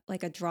a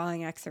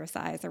drawing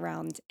exercise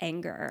around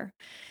anger,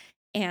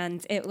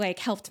 and it like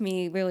helped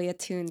me really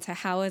attune to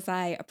how was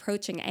I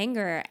approaching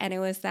anger, and it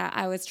was that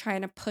I was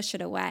trying to push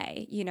it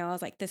away. I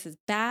was like, this is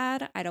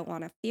bad. I don't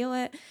want to feel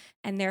it,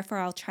 and therefore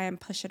I'll try and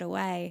push it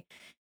away.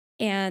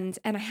 And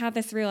I had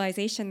this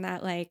realization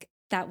that like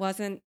that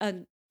wasn't a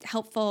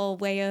helpful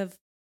way of,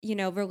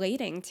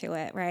 relating to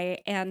it,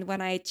 right? And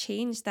when I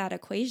changed that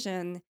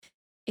equation,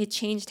 it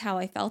changed how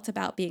I felt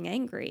about being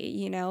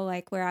angry,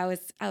 like where I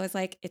was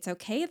like, it's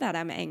okay that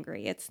I'm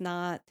angry. It's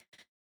not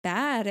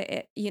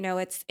bad.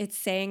 It's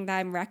saying that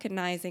I'm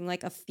recognizing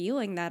like a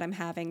feeling that I'm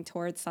having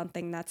towards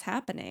something that's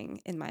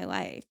happening in my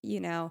life.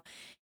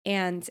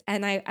 And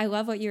I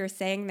love what you were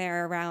saying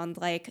there around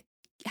like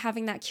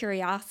having that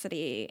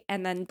curiosity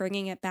and then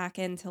bringing it back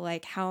into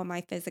like, how am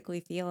I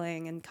physically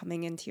feeling and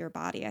coming into your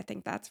body? I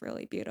think that's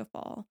really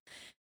beautiful.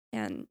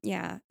 And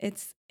yeah,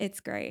 it's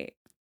great.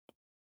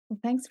 Well,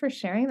 thanks for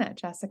sharing that,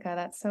 Jessica.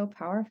 That's so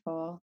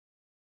powerful.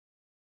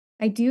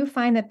 I do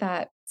find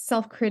that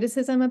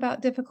self-criticism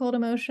about difficult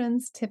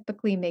emotions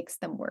typically makes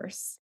them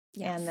worse,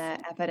 and Yes.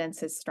 the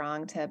evidence is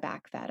strong to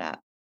back that up.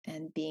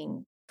 And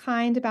being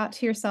kind about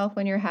to yourself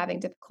when you're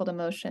having difficult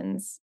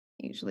emotions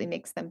usually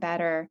makes them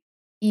better,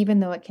 even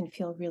though it can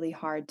feel really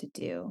hard to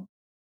do.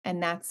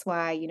 And that's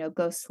why,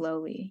 go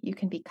slowly. You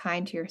can be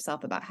kind to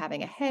yourself about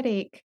having a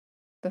headache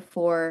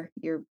before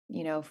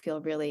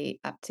feel really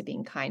up to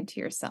being kind to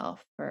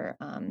yourself for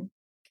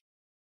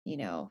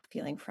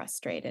feeling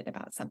frustrated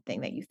about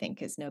something that you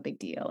think is no big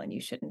deal and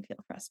you shouldn't feel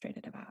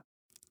frustrated about.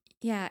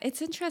 Yeah,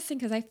 it's interesting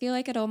because I feel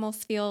like it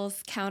almost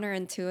feels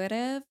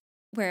counterintuitive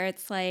where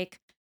it's like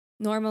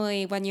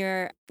normally when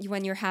you're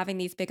having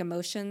these big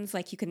emotions,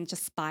 like you can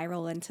just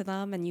spiral into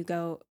them and you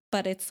go,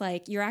 but it's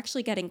like you're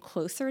actually getting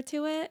closer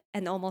to it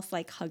and almost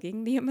like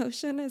hugging the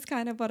emotion is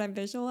kind of what I'm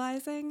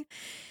visualizing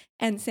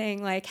and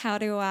saying like, how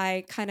do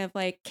I kind of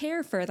like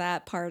care for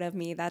that part of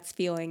me that's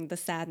feeling the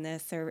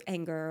sadness or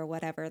anger or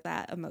whatever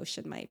that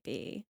emotion might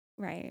be,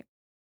 right?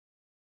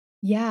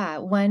 Yeah,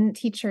 one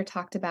teacher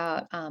talked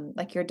about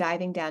like you're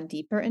diving down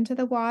deeper into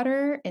the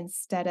water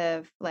instead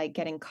of like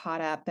getting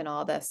caught up in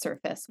all the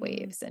surface Mm.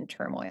 waves and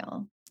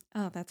turmoil.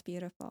 Oh, that's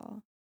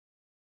beautiful.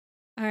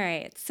 All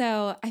right.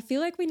 So I feel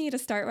like we need to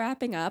start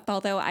wrapping up,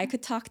 although I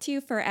could talk to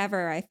you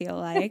forever, I feel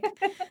like.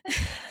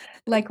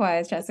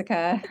 Likewise,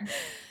 Jessica.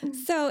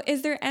 So,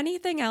 is there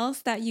anything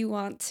else that you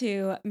want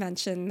to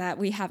mention that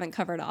we haven't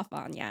covered off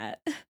on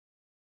yet?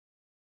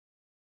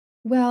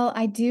 Well,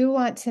 I do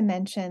want to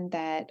mention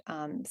that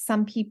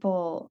some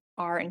people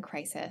are in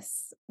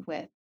crisis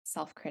with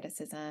self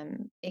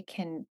criticism. It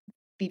can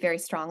be very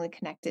strongly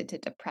connected to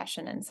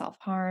depression and self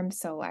harm.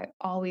 So I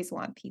always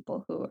want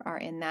people who are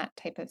in that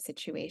type of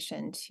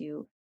situation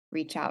to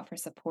reach out for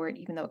support,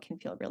 even though it can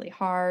feel really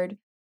hard.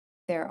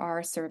 There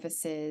are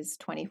services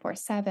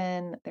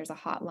 24/7. There's a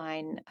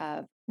hotline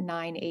of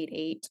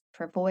 988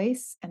 for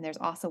voice, and there's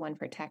also one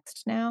for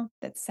text now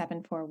that's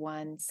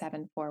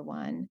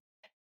 741-741.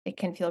 It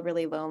can feel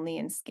really lonely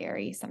and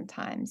scary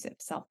sometimes if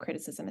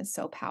self-criticism is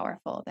so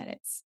powerful that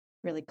it's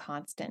really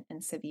constant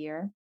and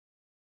severe.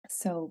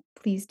 So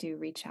please do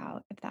reach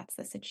out if that's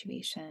the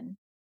situation.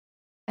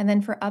 And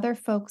then for other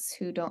folks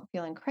who don't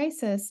feel in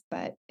crisis,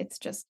 but it's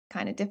just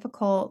kind of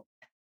difficult,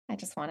 I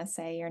just want to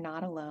say you're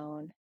not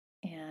alone.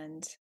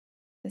 And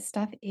this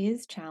stuff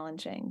is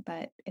challenging,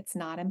 but it's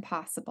not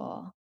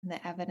impossible. And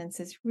the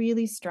evidence is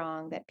really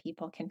strong that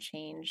people can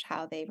change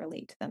how they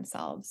relate to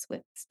themselves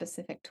with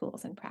specific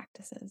tools and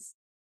practices.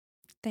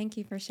 Thank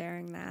you for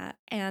sharing that.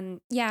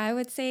 And yeah, I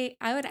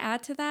would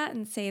add to that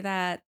and say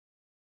that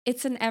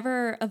it's an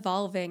ever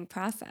evolving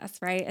process,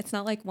 right? It's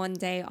not like one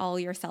day all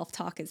your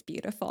self-talk is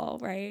beautiful,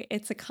 right?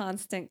 It's a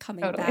constant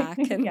coming Totally. back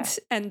and Yeah,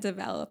 and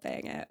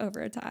developing it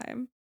over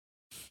time.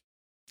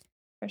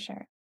 for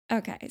sure.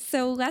 Okay,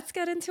 so let's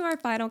get into our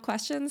final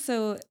questions.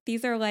 So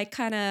these are like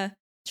kind of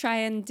try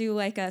and do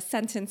like a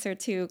sentence or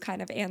two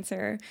kind of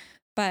answer,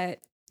 but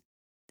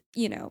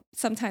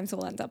sometimes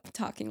we'll end up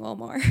talking a little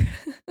more.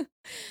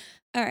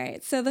 All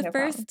right, so the No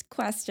problem. first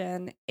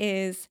question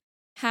is,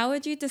 how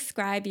would you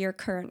describe your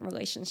current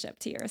relationship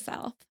to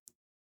yourself?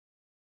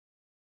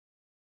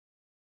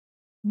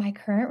 My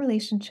current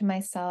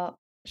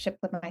relationship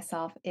with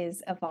myself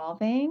is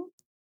evolving,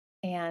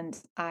 and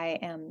I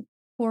am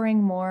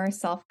pouring more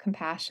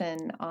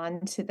self-compassion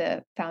onto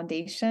the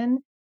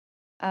foundation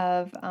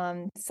of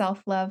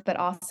self-love, but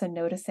also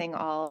noticing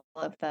all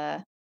of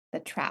the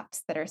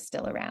traps that are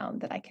still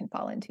around that I can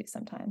fall into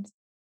sometimes.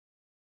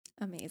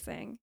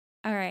 Amazing.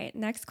 All right,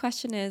 next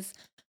question is,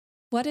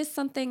 what is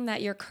something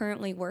that you're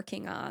currently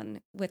working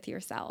on with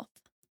yourself?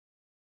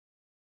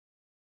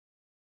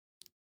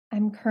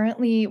 I'm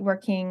currently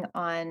working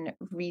on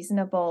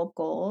reasonable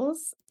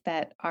goals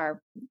that are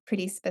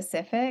pretty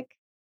specific.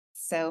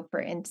 So, for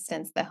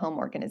instance, the home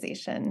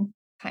organization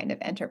kind of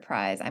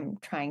enterprise, I'm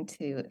trying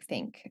to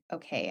think,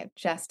 okay, of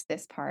just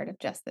this part of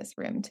just this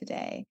room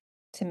today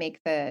to make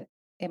it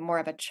more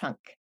of a chunk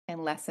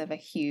and less of a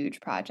huge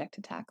project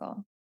to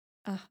tackle.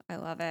 Oh, I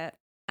love it.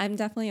 I'm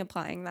definitely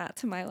applying that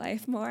to my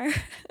life more.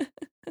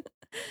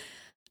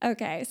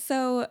 Okay,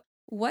 so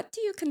what do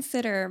you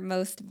consider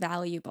most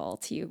valuable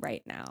to you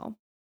right now?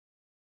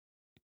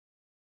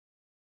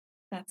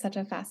 That's such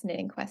a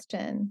fascinating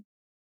question.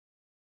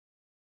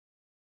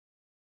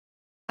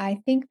 I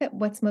think that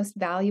what's most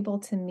valuable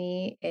to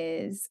me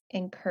is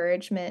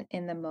encouragement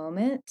in the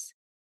moment,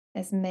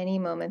 as many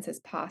moments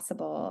as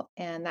possible.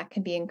 And that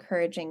can be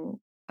encouraging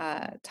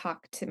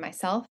talk to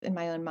myself in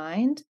my own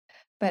mind,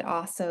 but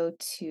also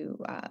to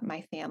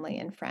my family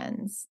and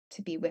friends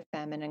to be with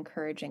them in an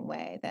encouraging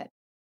way that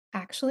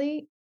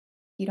actually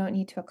you don't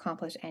need to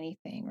accomplish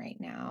anything right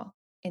now.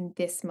 In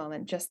this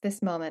moment, just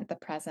this moment, the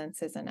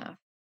presence is enough.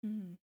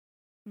 Mm,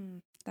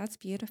 that's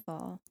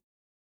beautiful.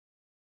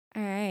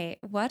 All right.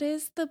 What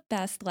is the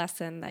best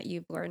lesson that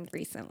you've learned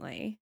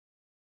recently?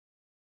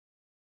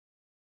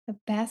 The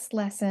best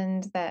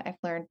lessons that I've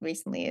learned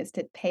recently is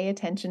to pay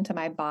attention to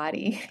my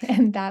body,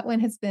 and that one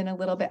has been a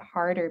little bit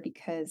harder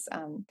because,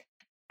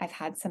 I've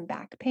had some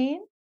back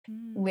pain,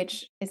 Mm,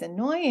 which is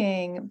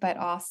annoying, but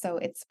also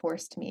it's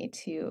forced me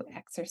to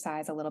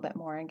exercise a little bit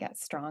more and get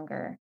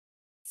stronger.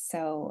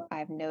 So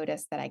I've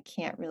noticed that I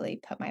can't really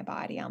put my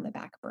body on the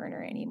back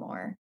burner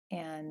anymore.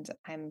 And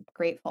I'm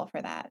grateful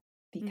for that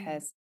mm,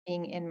 because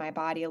being in my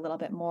body a little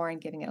bit more and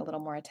giving it a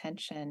little more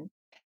attention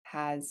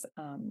has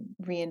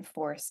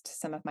reinforced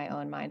some of my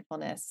own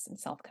mindfulness and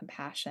self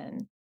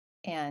compassion.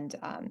 And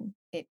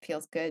it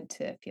feels good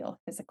to feel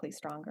physically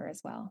stronger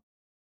as well.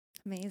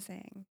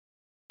 amazing.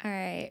 All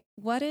right.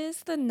 What is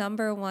the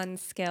number one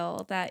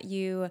skill that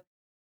you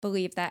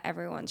believe that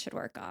everyone should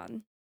work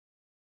on?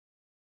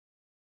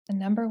 The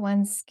number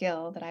one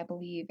skill that I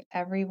believe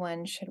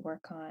everyone should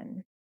work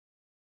on,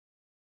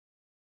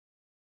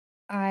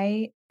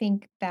 I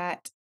think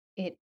that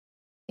it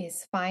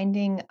is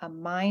finding a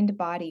mind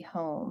body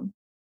home.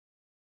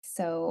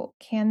 So,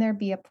 can there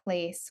be a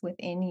place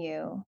within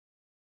you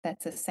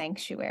that's a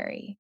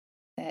sanctuary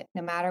that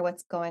no matter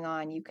what's going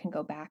on, you can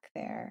go back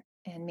there?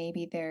 And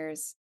maybe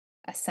there's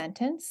a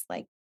sentence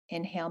like,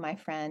 inhale, my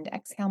friend,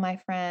 exhale, my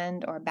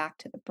friend, or back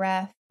to the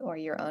breath, or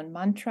your own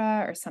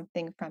mantra, or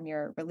something from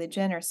your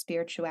religion or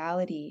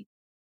spirituality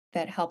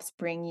that helps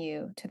bring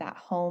you to that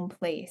home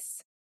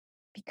place.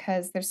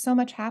 Because there's so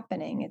much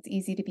happening. It's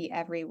easy to be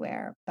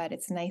everywhere, but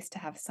it's nice to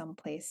have some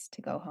place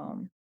to go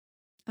home.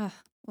 Oh,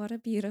 what a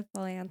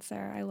beautiful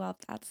answer. I love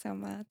that so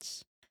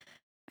much.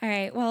 All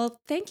right. Well,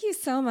 thank you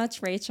so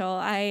much, Rachel.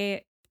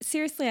 I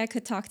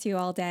could talk to you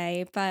all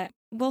day, but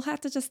we'll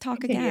have to just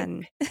talk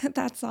Continue. again.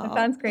 That's That all.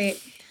 sounds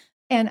great.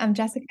 And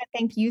Jessica,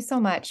 thank you so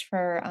much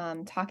for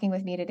talking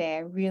with me today. I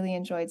really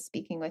enjoyed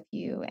speaking with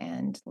you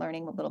and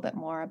learning a little bit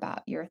more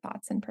about your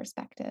thoughts and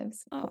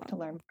perspectives. Oh, Hope to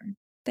learn more.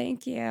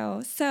 thank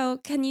you. So,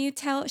 can you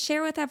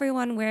share with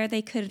everyone where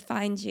they could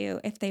find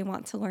you if they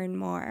want to learn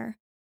more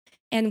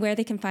and where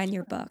they can find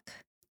your book?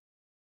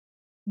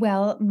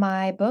 Well,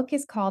 my book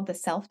is called The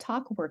Self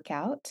Talk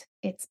Workout.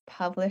 It's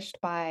published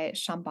by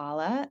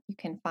Shambhala. You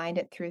can find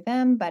it through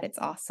them, but it's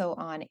also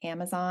on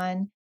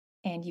Amazon.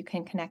 And you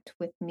can connect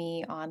with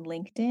me on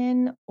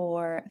LinkedIn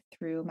or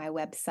through my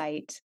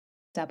website,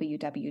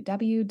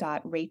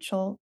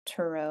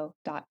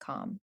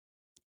 www.rachelturow.com.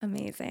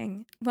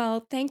 Amazing.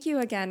 Well, thank you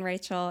again,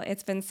 Rachel.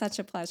 It's been such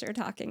a pleasure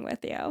talking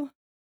with you.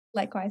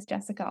 Likewise,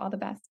 Jessica, all the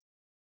best.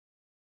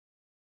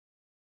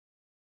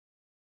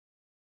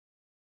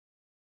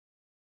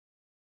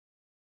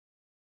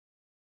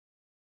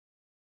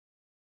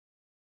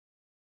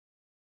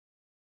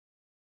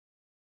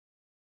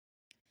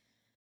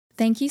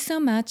 Thank you so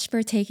much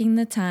for taking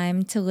the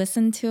time to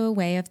listen to A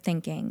Way of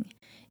Thinking.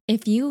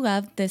 If you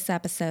loved this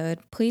episode,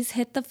 please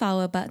hit the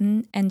follow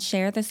button and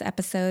share this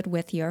episode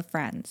with your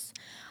friends.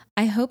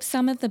 I hope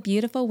some of the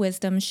beautiful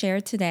wisdom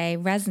shared today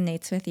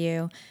resonates with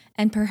you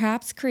and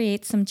perhaps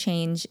creates some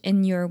change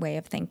in your way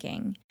of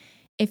thinking.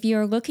 If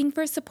you're looking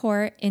for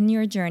support in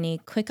your journey,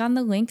 click on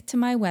the link to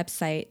my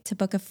website to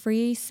book a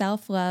free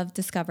self-love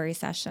discovery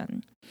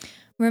session.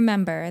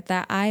 Remember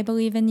that I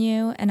believe in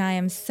you, and I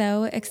am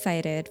so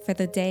excited for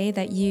the day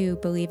that you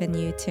believe in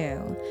you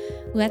too.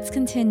 Let's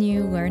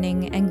continue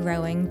learning and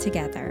growing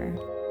together.